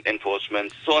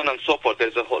enforcement, so on and so forth.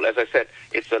 There's a whole, as I said,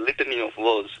 it's a litany of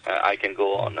woes. I can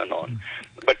go on and on.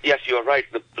 But yes, you're right.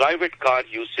 The private car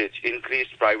usage,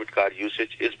 increased private car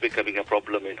usage is becoming a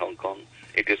problem in Hong Kong.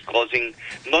 It is causing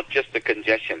not just the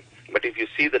congestion, but if you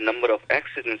see the number of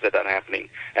accidents that are happening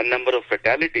and number of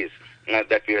fatalities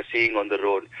that we are seeing on the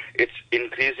road, it's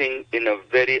increasing in a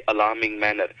very alarming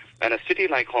manner. And a city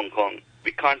like Hong Kong,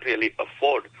 we can't really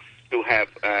afford to have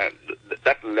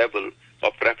that level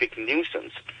of traffic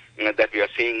nuisance that we are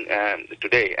seeing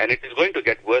today. And it is going to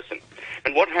get worsened.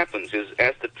 And what happens is,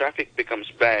 as the traffic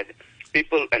becomes bad,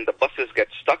 people and the buses get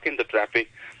stuck in the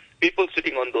traffic. People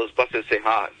sitting on those buses say,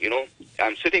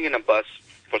 I'm sitting in a bus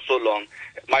for so long,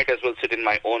 might as well sit in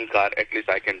my own car, at least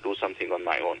I can do something on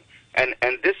my own. And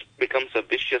this becomes a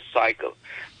vicious cycle,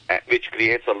 which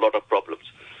creates a lot of problems.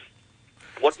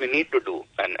 What we need to do,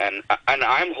 and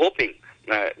I'm hoping,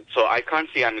 so I can't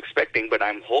say I'm expecting, but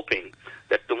I'm hoping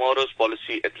that tomorrow's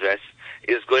policy address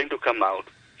is going to come out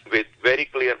with very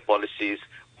clear policies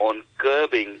on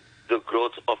curbing the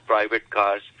growth of private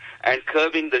cars and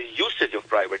curbing the usage of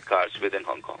private cars within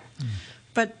Hong Kong.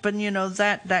 But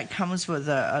that comes with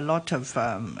a lot of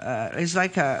it's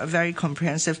like a very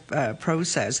comprehensive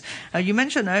process. You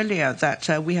mentioned earlier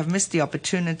that we have missed the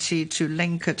opportunity to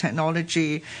link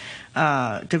technology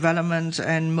development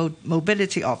and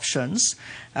mobility options,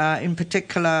 in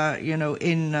particular,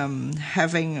 in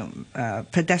having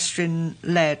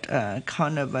pedestrian-led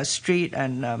kind of a street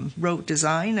and road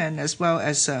design, and as well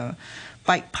as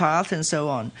bike path and so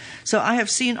on. So I have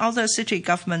seen other city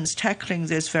governments tackling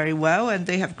this very well, and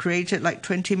they have created like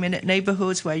 20-minute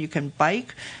neighborhoods where you can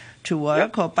bike to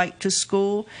work or bike to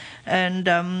school.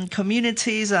 And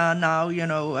communities are now,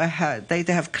 they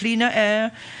have cleaner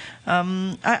air.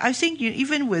 I think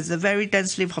even with the very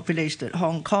densely populated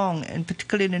Hong Kong, and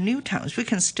particularly in the new towns, we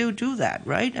can still do that,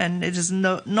 right? And it is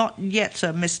not yet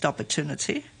a missed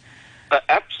opportunity.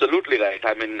 Absolutely right.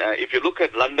 I mean, if you look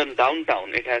at London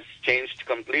downtown, it has changed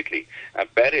completely.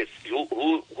 Paris,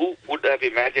 who would have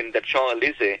imagined that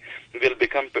Champs-Élysées will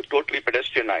become totally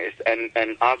pedestrianized,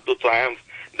 and Arc de Triomphe,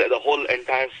 the whole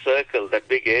entire circle, that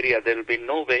big area, there will be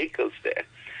no vehicles there.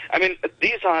 I mean,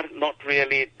 these are not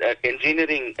really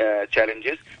engineering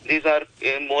challenges. These are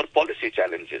more policy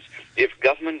challenges. If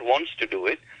government wants to do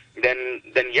it, then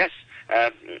yes,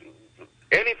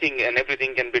 anything and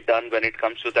everything can be done when it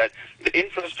comes to that. The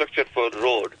infrastructure for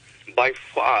road, by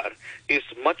far, is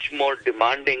much more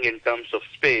demanding in terms of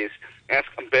space as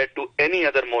compared to any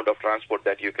other mode of transport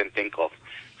that you can think of.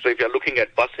 So if you're looking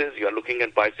at buses, you're looking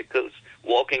at bicycles,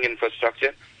 walking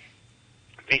infrastructure,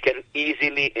 we can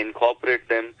easily incorporate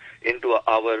them into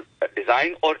our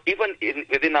design, or even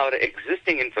within our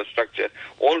existing infrastructure.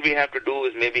 All we have to do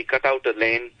is maybe cut out a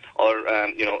lane or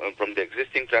from the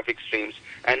existing traffic streams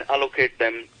and allocate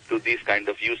them to these kind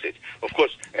of usage. Of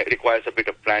course, it requires a bit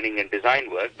of planning and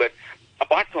design work, but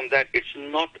apart from that, it's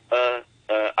not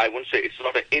I wouldn't say it's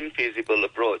not an infeasible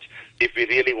approach if we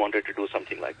really wanted to do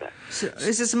something like that. So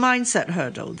is this a mindset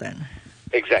hurdle then?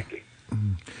 Exactly.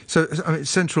 So,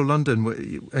 central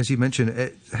London, as you mentioned,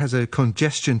 it has a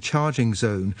congestion charging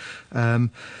zone.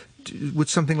 Would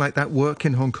something like that work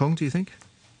in Hong Kong, do you think?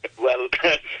 Well,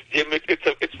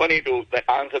 it's funny to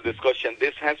answer this question.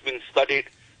 This has been studied,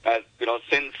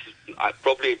 since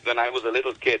probably when I was a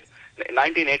little kid.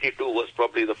 1982 was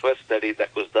probably the first study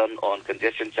that was done on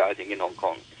congestion charging in Hong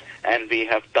Kong. And we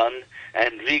have done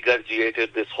and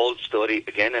regurgitated this whole story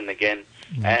again and again.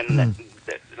 And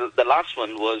the last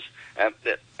one was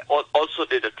also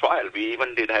did a trial. We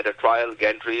even had a trial,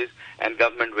 gantries and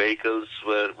government vehicles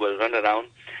were run around.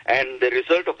 And the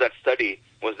result of that study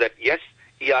was that, yes,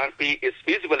 ERP is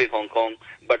feasible in Hong Kong,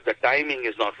 but the timing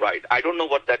is not right. I don't know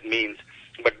what that means,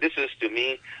 but this is, to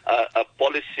me, a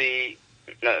policy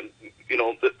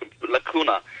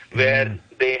lacuna where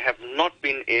they have not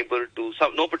been able to,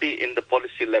 nobody in the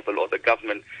policy level or the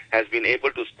government has been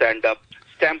able to stand up,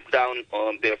 stamp down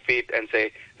on their feet and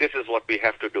say, this is what we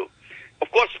have to do.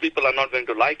 Of course, people are not going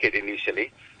to like it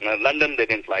initially. London, they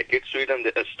didn't like it. Sweden,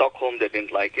 Stockholm, they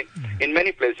didn't like it. In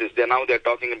many places, they're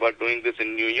talking about doing this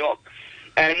in New York.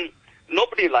 And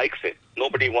nobody likes it.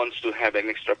 Nobody wants to have an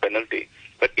extra penalty.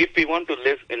 But if we want to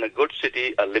live in a good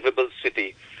city, a livable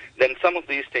city, then some of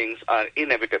these things are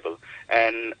inevitable.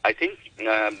 And I think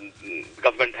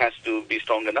government has to be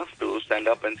strong enough to stand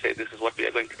up and say, this is what we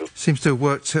are going to do. Seems to have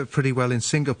worked pretty well in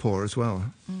Singapore as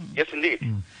well. Yes, indeed.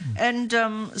 And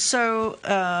so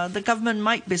the government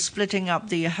might be splitting up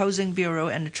the Housing Bureau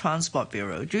and the Transport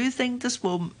Bureau. Do you think this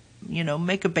will,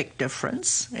 make a big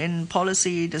difference in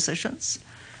policy decisions?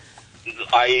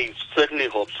 I certainly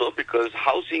hope so, because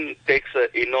housing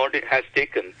has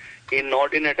taken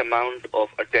inordinate amount of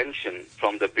attention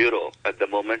from the Bureau at the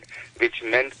moment, which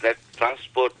meant that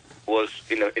transport was,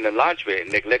 in a large way,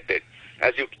 neglected.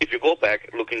 If you go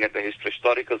back, looking at the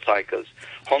historical cycles,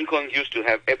 Hong Kong used to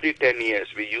have, every 10 years,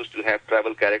 we used to have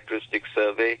travel characteristics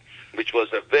survey, which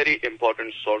was a very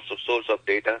important source of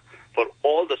data for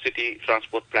all the city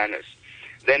transport planners.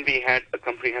 Then we had a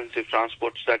comprehensive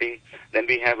transport study. Then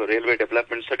we have a railway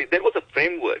development study. There was a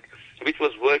framework which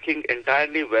was working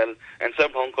entirely well and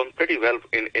served Hong Kong pretty well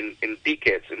in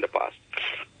decades in the past.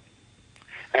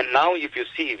 And now, if you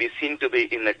see, we seem to be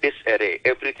in a disarray.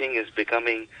 Everything is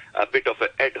becoming a bit of an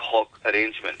ad hoc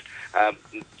arrangement. And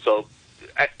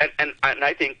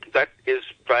I think that is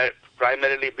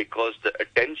primarily because the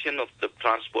attention of the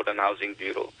Transport and Housing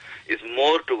Bureau is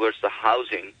more towards the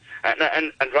housing,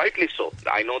 and rightly so.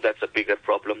 I know that's a bigger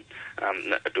problem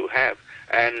to have,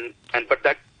 but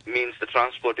that means the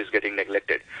transport is getting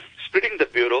neglected. Splitting the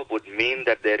Bureau would mean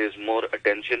that there is more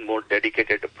attention, more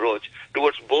dedicated approach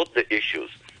towards both the issues,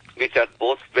 which are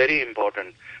both very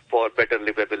important for better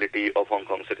livability of Hong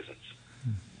Kong citizens.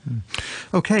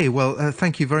 Okay, well,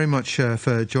 thank you very much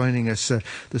for joining us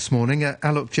this morning.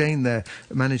 Alok Jain there,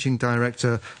 Managing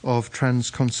Director of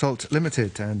Transconsult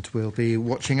Limited, and we'll be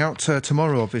watching out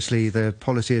tomorrow, obviously, the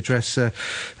policy address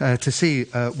to see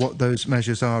what those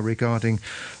measures are regarding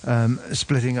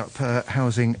splitting up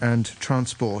housing and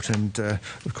transport, and,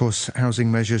 of course,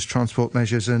 housing measures, transport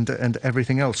measures, and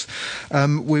everything else.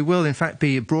 We will, in fact,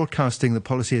 be broadcasting the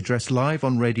policy address live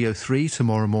on Radio 3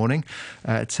 tomorrow morning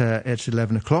at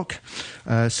 11 o'clock.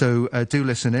 So do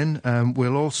listen in.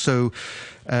 We'll also,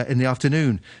 in the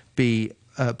afternoon, be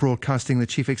broadcasting the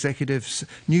Chief Executive's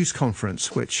news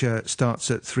conference, which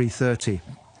starts at 3:30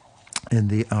 in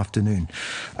the afternoon.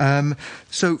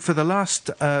 So for the last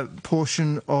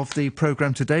portion of the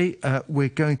programme today, we're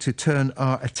going to turn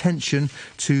our attention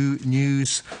to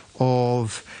news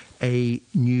of a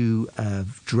new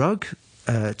drug,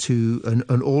 to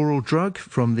an oral drug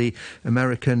from the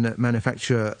American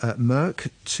manufacturer Merck,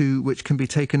 which can be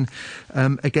taken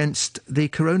against the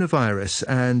coronavirus,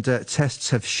 and tests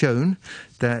have shown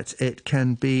that it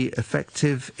can be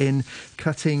effective in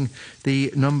cutting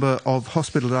the number of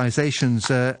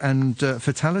hospitalizations and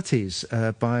fatalities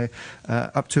by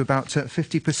up to about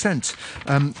 50%.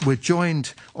 We're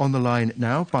joined on the line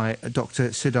now by Dr.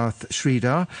 Siddharth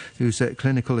Sridhar, who's a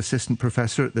clinical assistant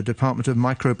professor at the Department of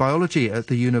Microbiology at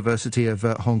the University of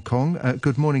Hong Kong.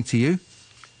 Good morning to you.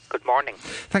 Good morning.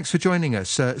 Thanks for joining us.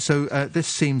 So this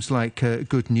seems like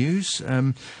good news.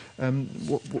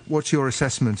 What's your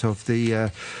assessment of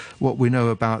the what we know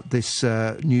about this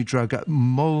new drug,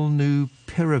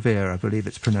 molnupiravir, I believe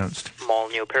it's pronounced?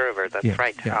 Molnupiravir, that's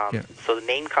right. So the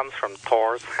name comes from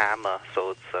Thor's hammer,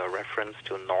 so it's a reference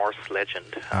to Norse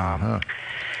legend.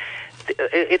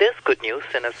 It is good news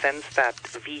in a sense that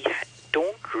we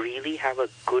don't really have a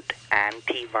good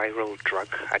antiviral drug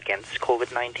against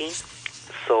COVID-19.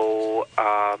 So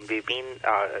we've been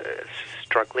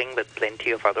struggling with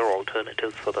plenty of other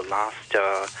alternatives for the last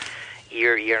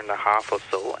year and a half or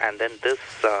so, and then this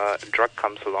drug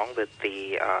comes along with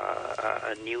the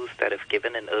news that if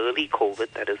given in early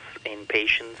COVID, that is in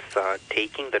patients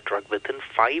taking the drug within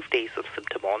 5 days of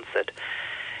symptom onset,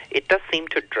 it does seem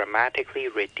to dramatically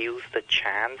reduce the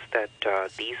chance that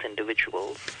these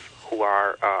individuals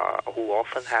who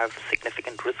often have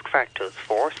significant risk factors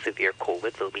for severe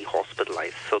COVID will be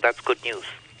hospitalized. So that's good news.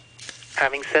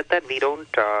 Having said that, we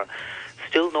don't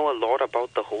still know a lot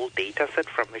about the whole data set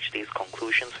from which these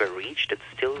conclusions were reached. It's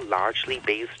still largely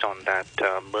based on that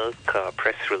Merck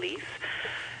press release.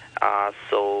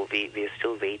 So we're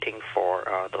still waiting for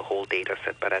the whole data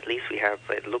set. But at least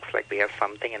it looks like we have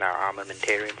something in our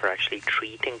armamentarium for actually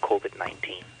treating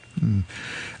COVID-19.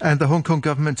 And the Hong Kong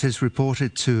government is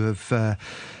reported to have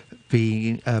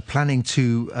been planning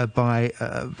to buy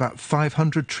about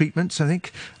 500 treatments, I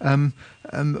think.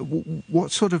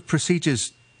 What sort of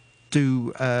procedures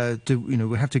do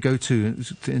we have to go to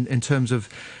in terms of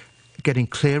getting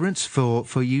clearance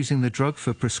for using the drug,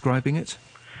 for prescribing it?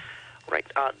 Right.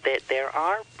 There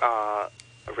are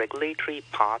regulatory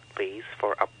pathways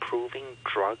for approving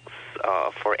drugs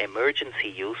for emergency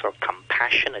use or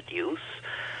compassionate use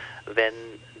when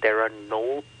there are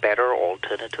no better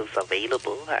alternatives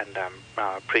available, and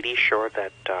I'm pretty sure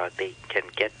that they can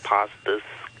get past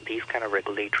these kind of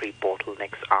regulatory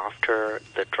bottlenecks after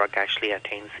the drug actually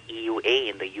attains EUA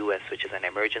in the US, which is an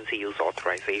emergency use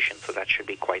authorization, so that should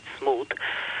be quite smooth.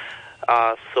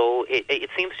 So it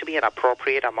seems to be an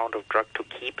appropriate amount of drug to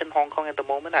keep in Hong Kong at the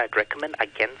moment. I'd recommend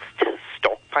against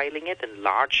stockpiling it in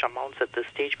large amounts at this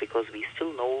stage, because we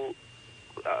still know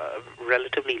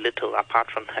relatively little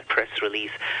apart from that press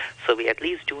release. So we at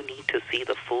least do need to see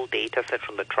the full data set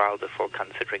from the trial before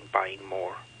considering buying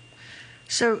more.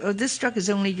 So this drug is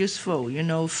only useful,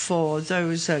 for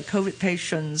those COVID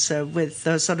patients with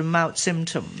sort of mild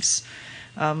symptoms.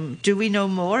 Do we know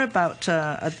more about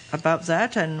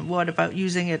that, and what about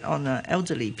using it on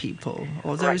elderly people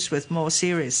or those with more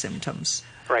serious symptoms?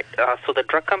 Right. So the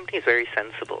drug company is very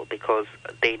sensible, because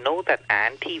they know that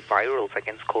antivirals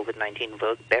against COVID-19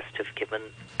 work best if given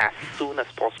as soon as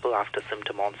possible after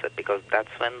symptom onset, because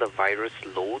that's when the virus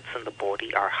loads in the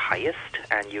body are highest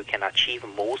and you can achieve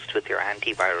most with your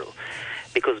antiviral.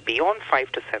 Because beyond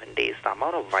 5 to 7 days, the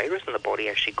amount of virus in the body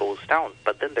actually goes down,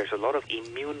 but then there's a lot of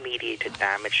immune-mediated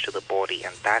damage to the body,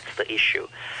 and that's the issue.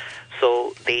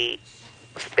 So they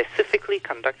specifically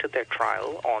conducted their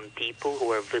trial on people who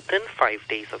were within 5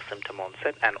 days of symptom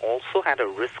onset and also had a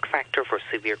risk factor for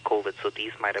severe COVID. So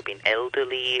these might have been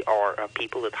elderly or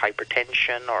people with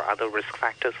hypertension or other risk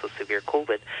factors for severe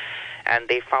COVID. And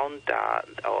they found that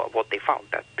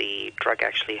the drug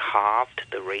actually halved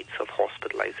the rates of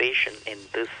hospitalization in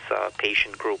this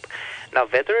patient group. Now,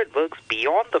 whether it works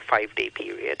beyond the 5-day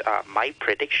period, my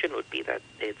prediction would be that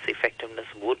its effectiveness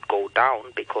would go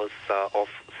down because of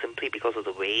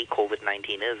the way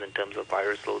COVID-19 is in terms of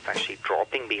virus loads actually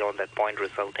dropping beyond that point,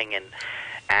 resulting in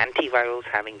antivirals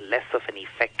having less of an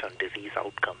effect on disease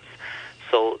outcomes.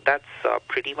 So that's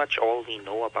pretty much all we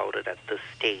know about it at this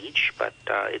stage, but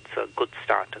it's a good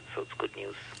start, and so it's good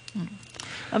news.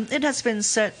 It has been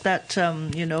said that,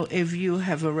 if you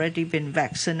have already been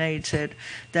vaccinated,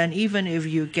 then even if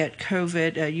you get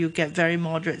COVID, you get very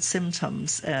moderate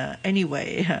symptoms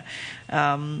anyway.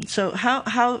 So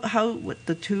how would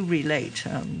the two relate,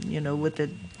 with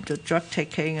the drug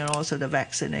taking and also the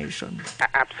vaccination?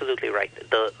 Absolutely right.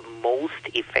 The most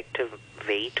effective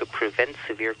way to prevent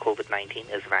severe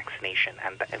COVID-19 is vaccination,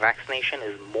 and the vaccination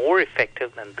is more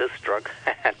effective than this drug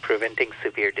at preventing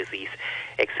severe disease,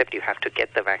 except you have to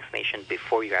get the vaccination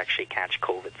before you actually catch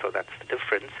COVID, so that's the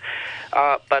difference.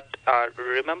 But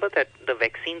remember that the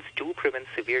vaccines do prevent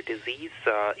severe disease,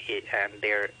 and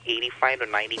they're 85 to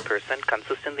 90%,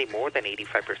 consistently more than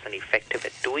 85% effective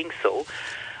at doing so.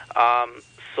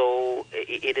 So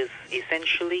it is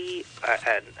essentially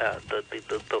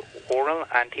the oral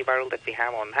antiviral that we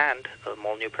have on hand,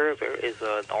 molnupiravir, is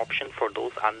an option for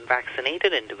those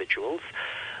unvaccinated individuals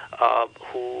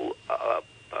who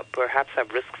perhaps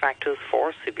have risk factors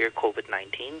for severe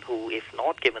COVID-19, who, if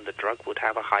not given the drug, would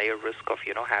have a higher risk of,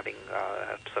 having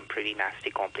some pretty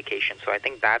nasty complications. So I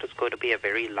think that is going to be a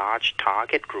very large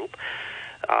target group.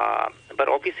 But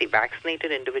obviously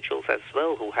vaccinated individuals as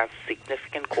well who have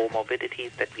significant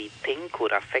comorbidities that we think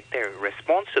would affect their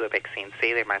response to the vaccine,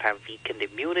 say they might have weakened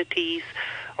immunities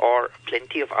or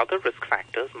plenty of other risk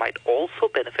factors, might also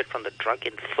benefit from the drug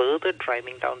in further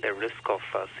driving down their risk of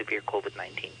severe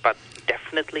COVID-19. But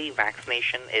definitely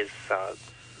vaccination is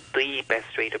the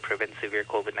best way to prevent severe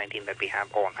COVID-19 that we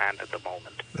have on hand at the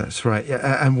moment. That's right,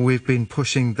 and we've been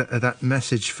pushing that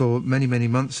message for many, many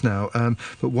months now.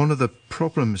 But one of the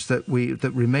problems that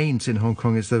remains in Hong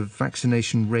Kong is the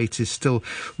vaccination rate is still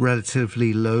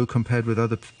relatively low compared with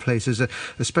other places,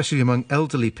 especially among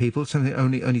elderly people. Something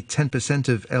only 10%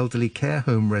 of elderly care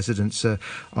home residents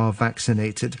are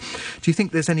vaccinated. Do you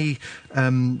think there's any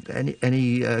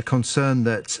concern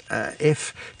that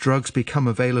if drugs become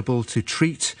available to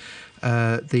treat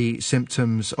the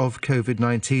symptoms of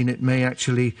COVID-19, it may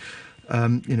actually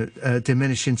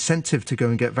diminish incentive to go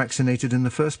and get vaccinated in the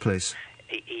first place?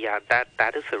 Yeah,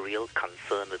 that is a real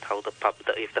concern with how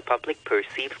if the public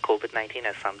perceives COVID-19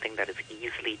 as something that is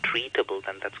easily treatable,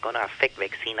 then that's going to affect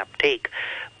vaccine uptake.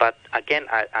 But again,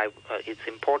 it's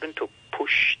important to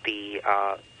push the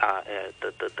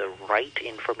right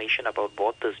information about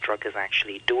what this drug is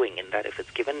actually doing, in that if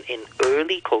it's given in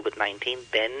early COVID-19,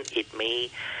 then it may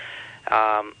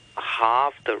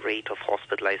halve the rate of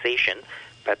hospitalization.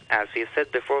 But as we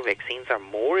said before, vaccines are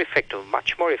more effective,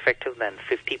 much more effective than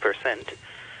 50%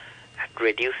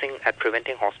 at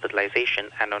preventing hospitalization.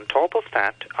 And on top of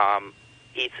that,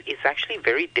 it's actually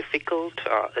very difficult,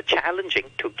 challenging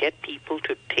to get people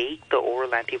to take the oral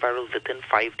antiviral within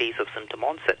 5 days of symptom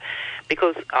onset,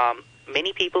 because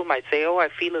many people might say, I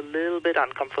feel a little bit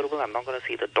uncomfortable, I'm not going to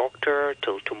see the doctor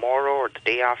till tomorrow or the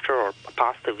day after or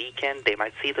past the weekend. They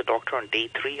might see the doctor on day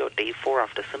 3 or day 4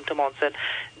 after symptom onset.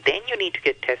 Then you need to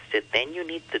get tested. Then you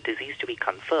need the disease to be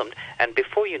confirmed. And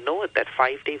before you know it, that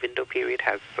 5-day window period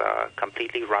has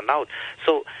completely run out.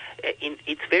 So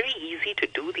it's very easy to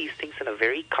do these things in a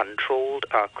very controlled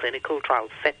clinical trial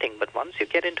setting. But once you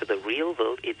get into the real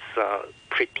world, it's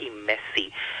pretty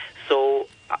messy. So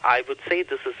I would say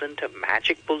this isn't a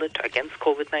magic bullet against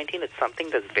COVID-19. It's something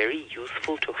that's very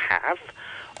useful to have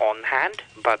on hand,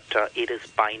 but it is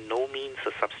by no means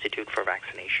a substitute for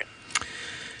vaccination.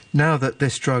 Now that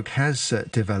this drug has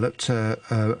developed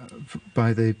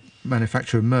by the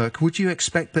manufacturer Merck, would you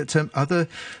expect that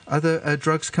other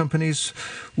drugs companies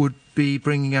would be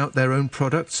bringing out their own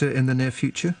products in the near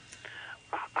future?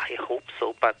 I hope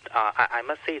so, but I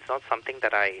must say it's not something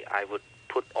that I would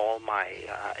put all my,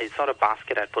 it's not a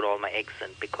basket I'd put all my eggs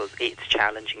in, because it's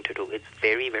challenging to do. It's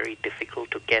very, very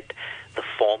difficult to get the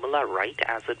formula right,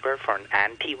 as it were, for an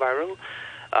antiviral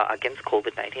against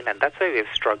COVID-19, and that's why we've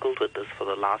struggled with this for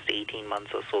the last 18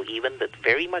 months or so, even with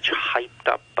very much hyped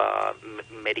up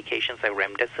medications like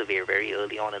remdesivir very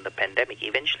early on in the pandemic,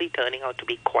 eventually turning out to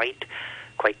be quite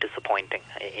quite disappointing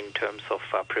in terms of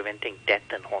preventing death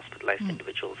in hospitalized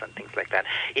individuals and things like that.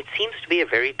 It seems to be a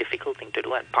very difficult thing to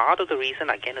do, and part of the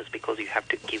reason, again, is because you have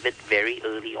to give it very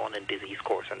early on in disease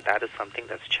course, and that is something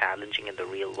that's challenging in the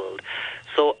real world.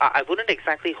 So I wouldn't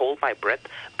exactly hold my breath,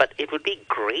 but it would be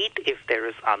great if there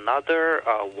is another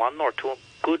one or two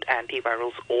good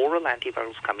antivirals, oral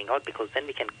antivirals coming out, because then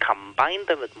we can combine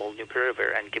them with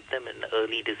molnupiravir and give them an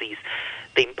early disease.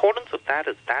 The importance of that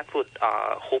is that would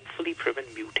hopefully prevent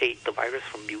the virus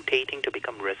from mutating to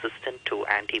become resistant to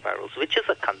antivirals, which is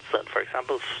a concern. For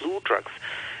example, flu drugs,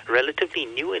 relatively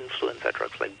new influenza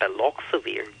drugs like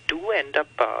baloxavir do end up,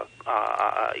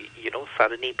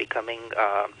 suddenly becoming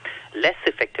less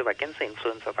effective against the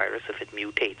influenza virus if it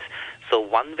mutates. So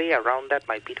one way around that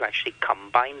might be to actually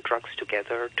combine drugs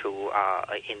together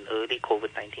in early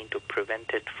COVID-19 to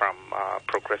prevent it from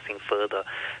progressing further.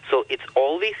 So it's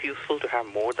always useful to have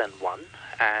more than one,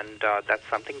 and that's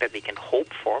something that we can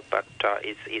hope for, but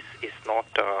it's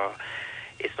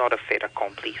not a fait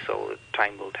accompli, so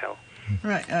time will tell.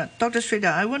 Right. Dr.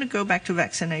 Sridhar, I want to go back to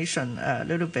vaccination a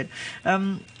little bit.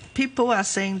 People are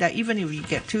saying that even if you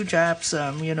get 2 jabs,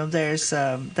 there's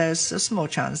a small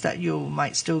chance that you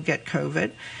might still get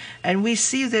COVID. And we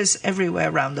see this everywhere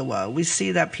around the world. We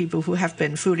see that people who have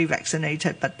been fully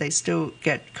vaccinated, but they still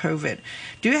get COVID.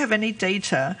 Do you have any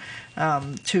data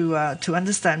to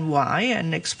understand why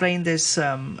and explain this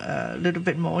a little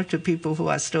bit more to people who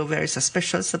are still very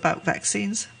suspicious about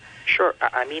vaccines? Sure.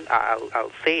 I mean,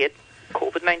 I'll say it.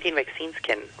 COVID-19 vaccines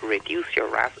can reduce your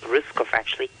risk of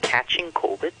actually catching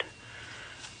COVID,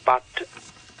 but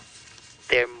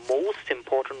their most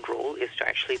important role is to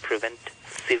actually prevent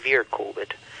severe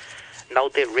COVID. Now,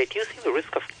 they're reducing the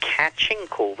risk of catching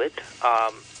COVID.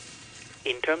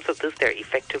 In terms of this, their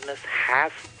effectiveness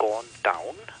has gone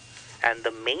down, and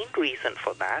the main reason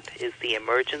for that is the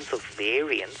emergence of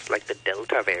variants like the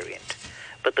Delta variant.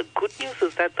 But the good news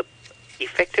is that the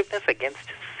effectiveness against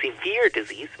severe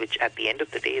disease, which at the end of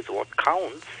the day is what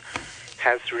counts,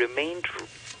 has remained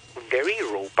very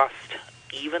robust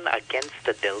even against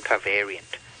the Delta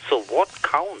variant. So what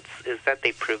counts is that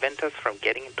they prevent us from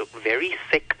getting into very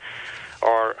sick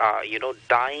or,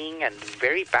 dying and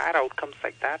very bad outcomes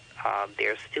like that.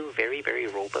 They're still very, very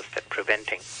robust at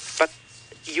preventing. But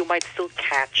you might still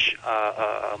catch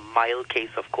a mild case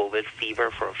of COVID,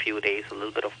 fever for a few days, a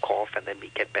little bit of cough, and then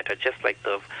we get better, just like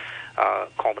the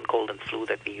common cold and flu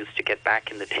that we used to get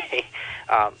back in the day.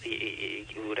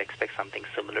 You would expect something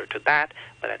similar to that,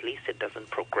 but at least it doesn't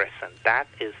progress, and that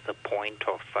is the point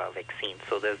of vaccines.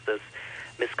 So there's this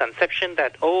misconception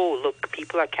that, look,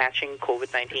 people are catching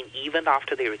COVID-19 even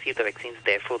after they receive the vaccines,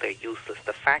 therefore they're useless.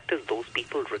 The fact is those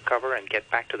people recover and get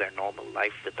back to their normal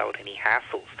life without any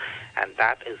hassles, and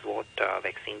that is what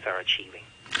vaccines are achieving.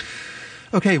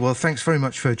 OK, well, thanks very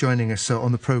much for joining us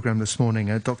on the programme this morning.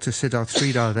 Dr. Siddharth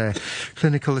Sridhar there,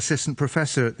 Clinical Assistant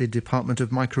Professor at the Department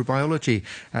of Microbiology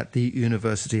at the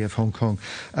University of Hong Kong.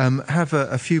 Have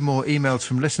a few more emails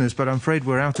from listeners, but I'm afraid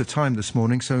we're out of time this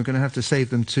morning, so I'm going to have to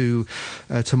save them to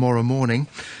tomorrow morning.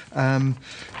 A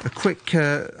quick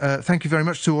thank you very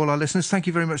much to all our listeners. Thank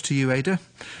you very much to you, Ada.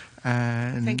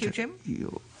 And thank you, Jim.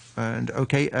 And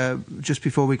OK, just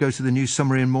before we go to the news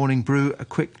summary and morning brew, a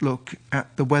quick look at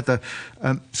the weather.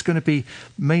 It's going to be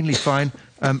mainly fine,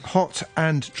 hot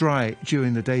and dry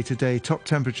during the day today. Top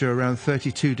temperature around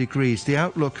 32 degrees. The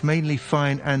outlook mainly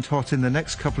fine and hot in the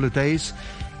next couple of days.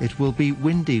 It will be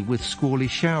windy with squally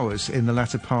showers in the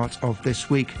latter part of this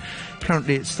week.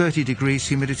 Currently it's 30 degrees,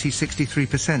 humidity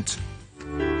 63%.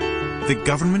 The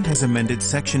government has amended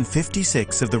Section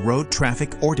 56 of the Road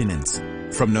Traffic Ordinance.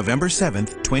 From November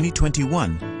 7th,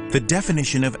 2021, the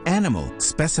definition of animal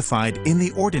specified in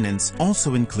the ordinance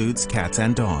also includes cats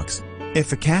and dogs.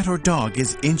 If a cat or dog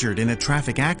is injured in a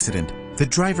traffic accident, the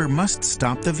driver must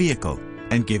stop the vehicle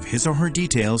and give his or her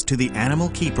details to the animal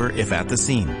keeper if at the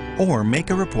scene, or make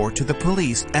a report to the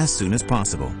police as soon as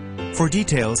possible. For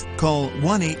details, call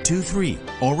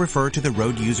 1-823 or refer to the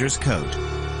Road Users Code.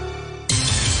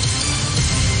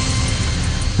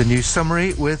 The news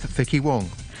summary with Vicky Wong.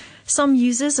 Some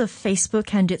users of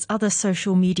Facebook and its other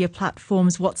social media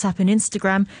platforms, WhatsApp and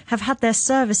Instagram, have had their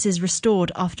services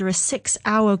restored after a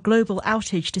 6-hour global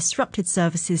outage disrupted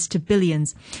services to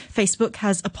billions. Facebook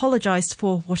has apologized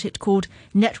for what it called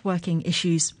networking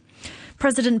issues.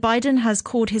 President Biden has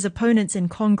called his opponents in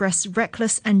Congress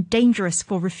reckless and dangerous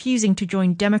for refusing to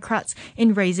join Democrats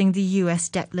in raising the U.S.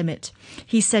 debt limit.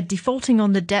 He said defaulting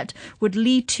on the debt would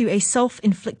lead to a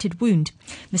self-inflicted wound.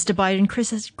 Mr. Biden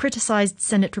criticized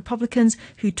Senate Republicans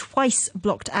who twice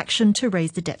blocked action to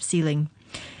raise the debt ceiling.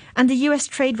 And the US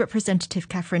Trade Representative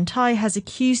Catherine Tai has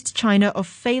accused China of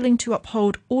failing to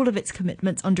uphold all of its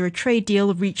commitments under a trade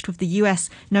deal reached with the US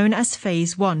known as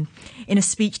Phase 1. In a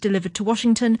speech delivered to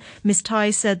Washington, Ms.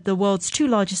 Tai said the world's two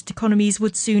largest economies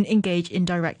would soon engage in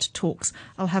direct talks.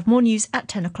 I'll have more news at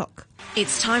 10 o'clock.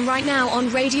 It's time right now on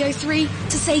Radio 3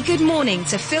 to say good morning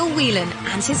to Phil Whelan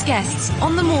and his guests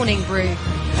on The Morning Brew.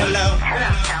 Hello.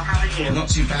 Hello, Phil. How are you? Not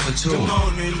too bad at all. Good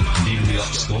morning. Nearly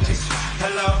up Scottish.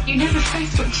 Hello. You never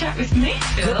Facebook chat with me,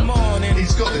 Phil. Good morning.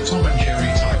 He's got the Tom and Jerry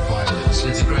type violence.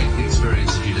 It's a great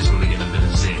experience if you just want to get a bit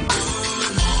of zing.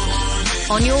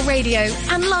 On your radio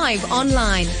and live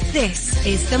online, this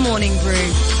is The Morning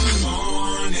Brew.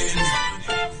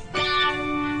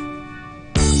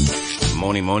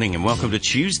 Morning, and welcome to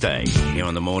Tuesday here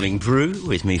on The Morning Brew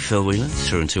with me, Phil Whelan,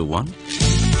 through until 1.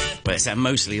 Well, it's our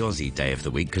mostly Aussie day of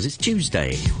the week because it's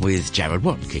Tuesday with Jared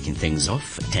Watt kicking things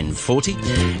off at 10:40.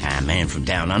 Our man from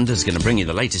Down Under is going to bring you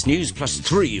the latest news plus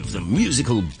 3 of the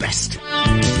musical best.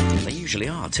 They usually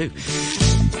are too.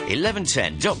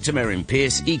 11:10, Dr. Merrin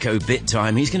Pierce, Eco Bit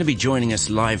Time. He's going to be joining us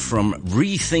live from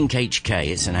Rethink HK.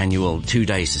 It's an annual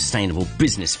 2-day sustainable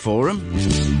business forum.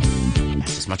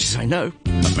 That's as much as I know.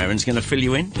 But Merrin's going to fill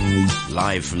you in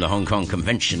live from the Hong Kong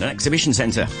Convention and Exhibition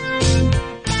Centre.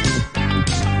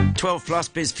 12 plus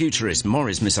Biz Futurist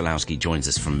Morris Misalowski joins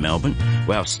us from Melbourne.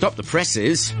 Well, Stop the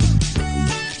Presses,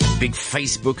 big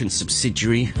Facebook and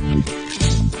subsidiary,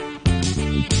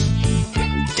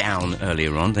 down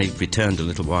earlier on. They returned a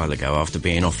little while ago after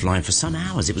being offline for some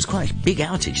hours. It was quite a big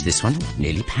outage, this one.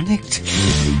 Nearly panicked.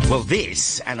 Well,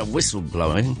 this and a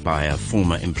whistleblowing by a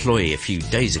former employee a few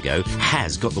days ago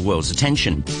has got the world's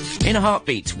attention. In a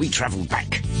heartbeat, we travelled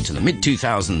back to the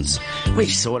mid-2000s,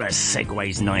 which sort of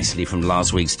segues nicely from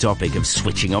last week's topic of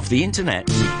switching off the internet.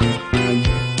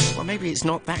 Well, maybe it's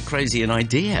not that crazy an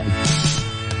idea.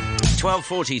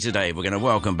 12:40 today, we're going to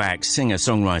welcome back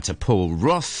singer-songwriter Paul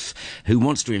Roth, who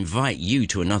wants to invite you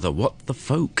to another What the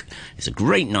Folk. It's a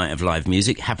great night of live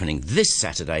music happening this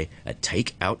Saturday at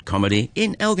Take Out Comedy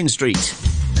in Elgin Street.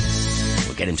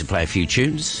 We'll get him to play a few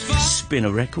tunes, spin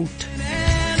a record.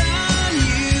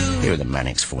 Here are the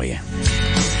Manics for you.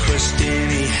 Crushed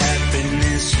any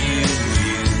happiness you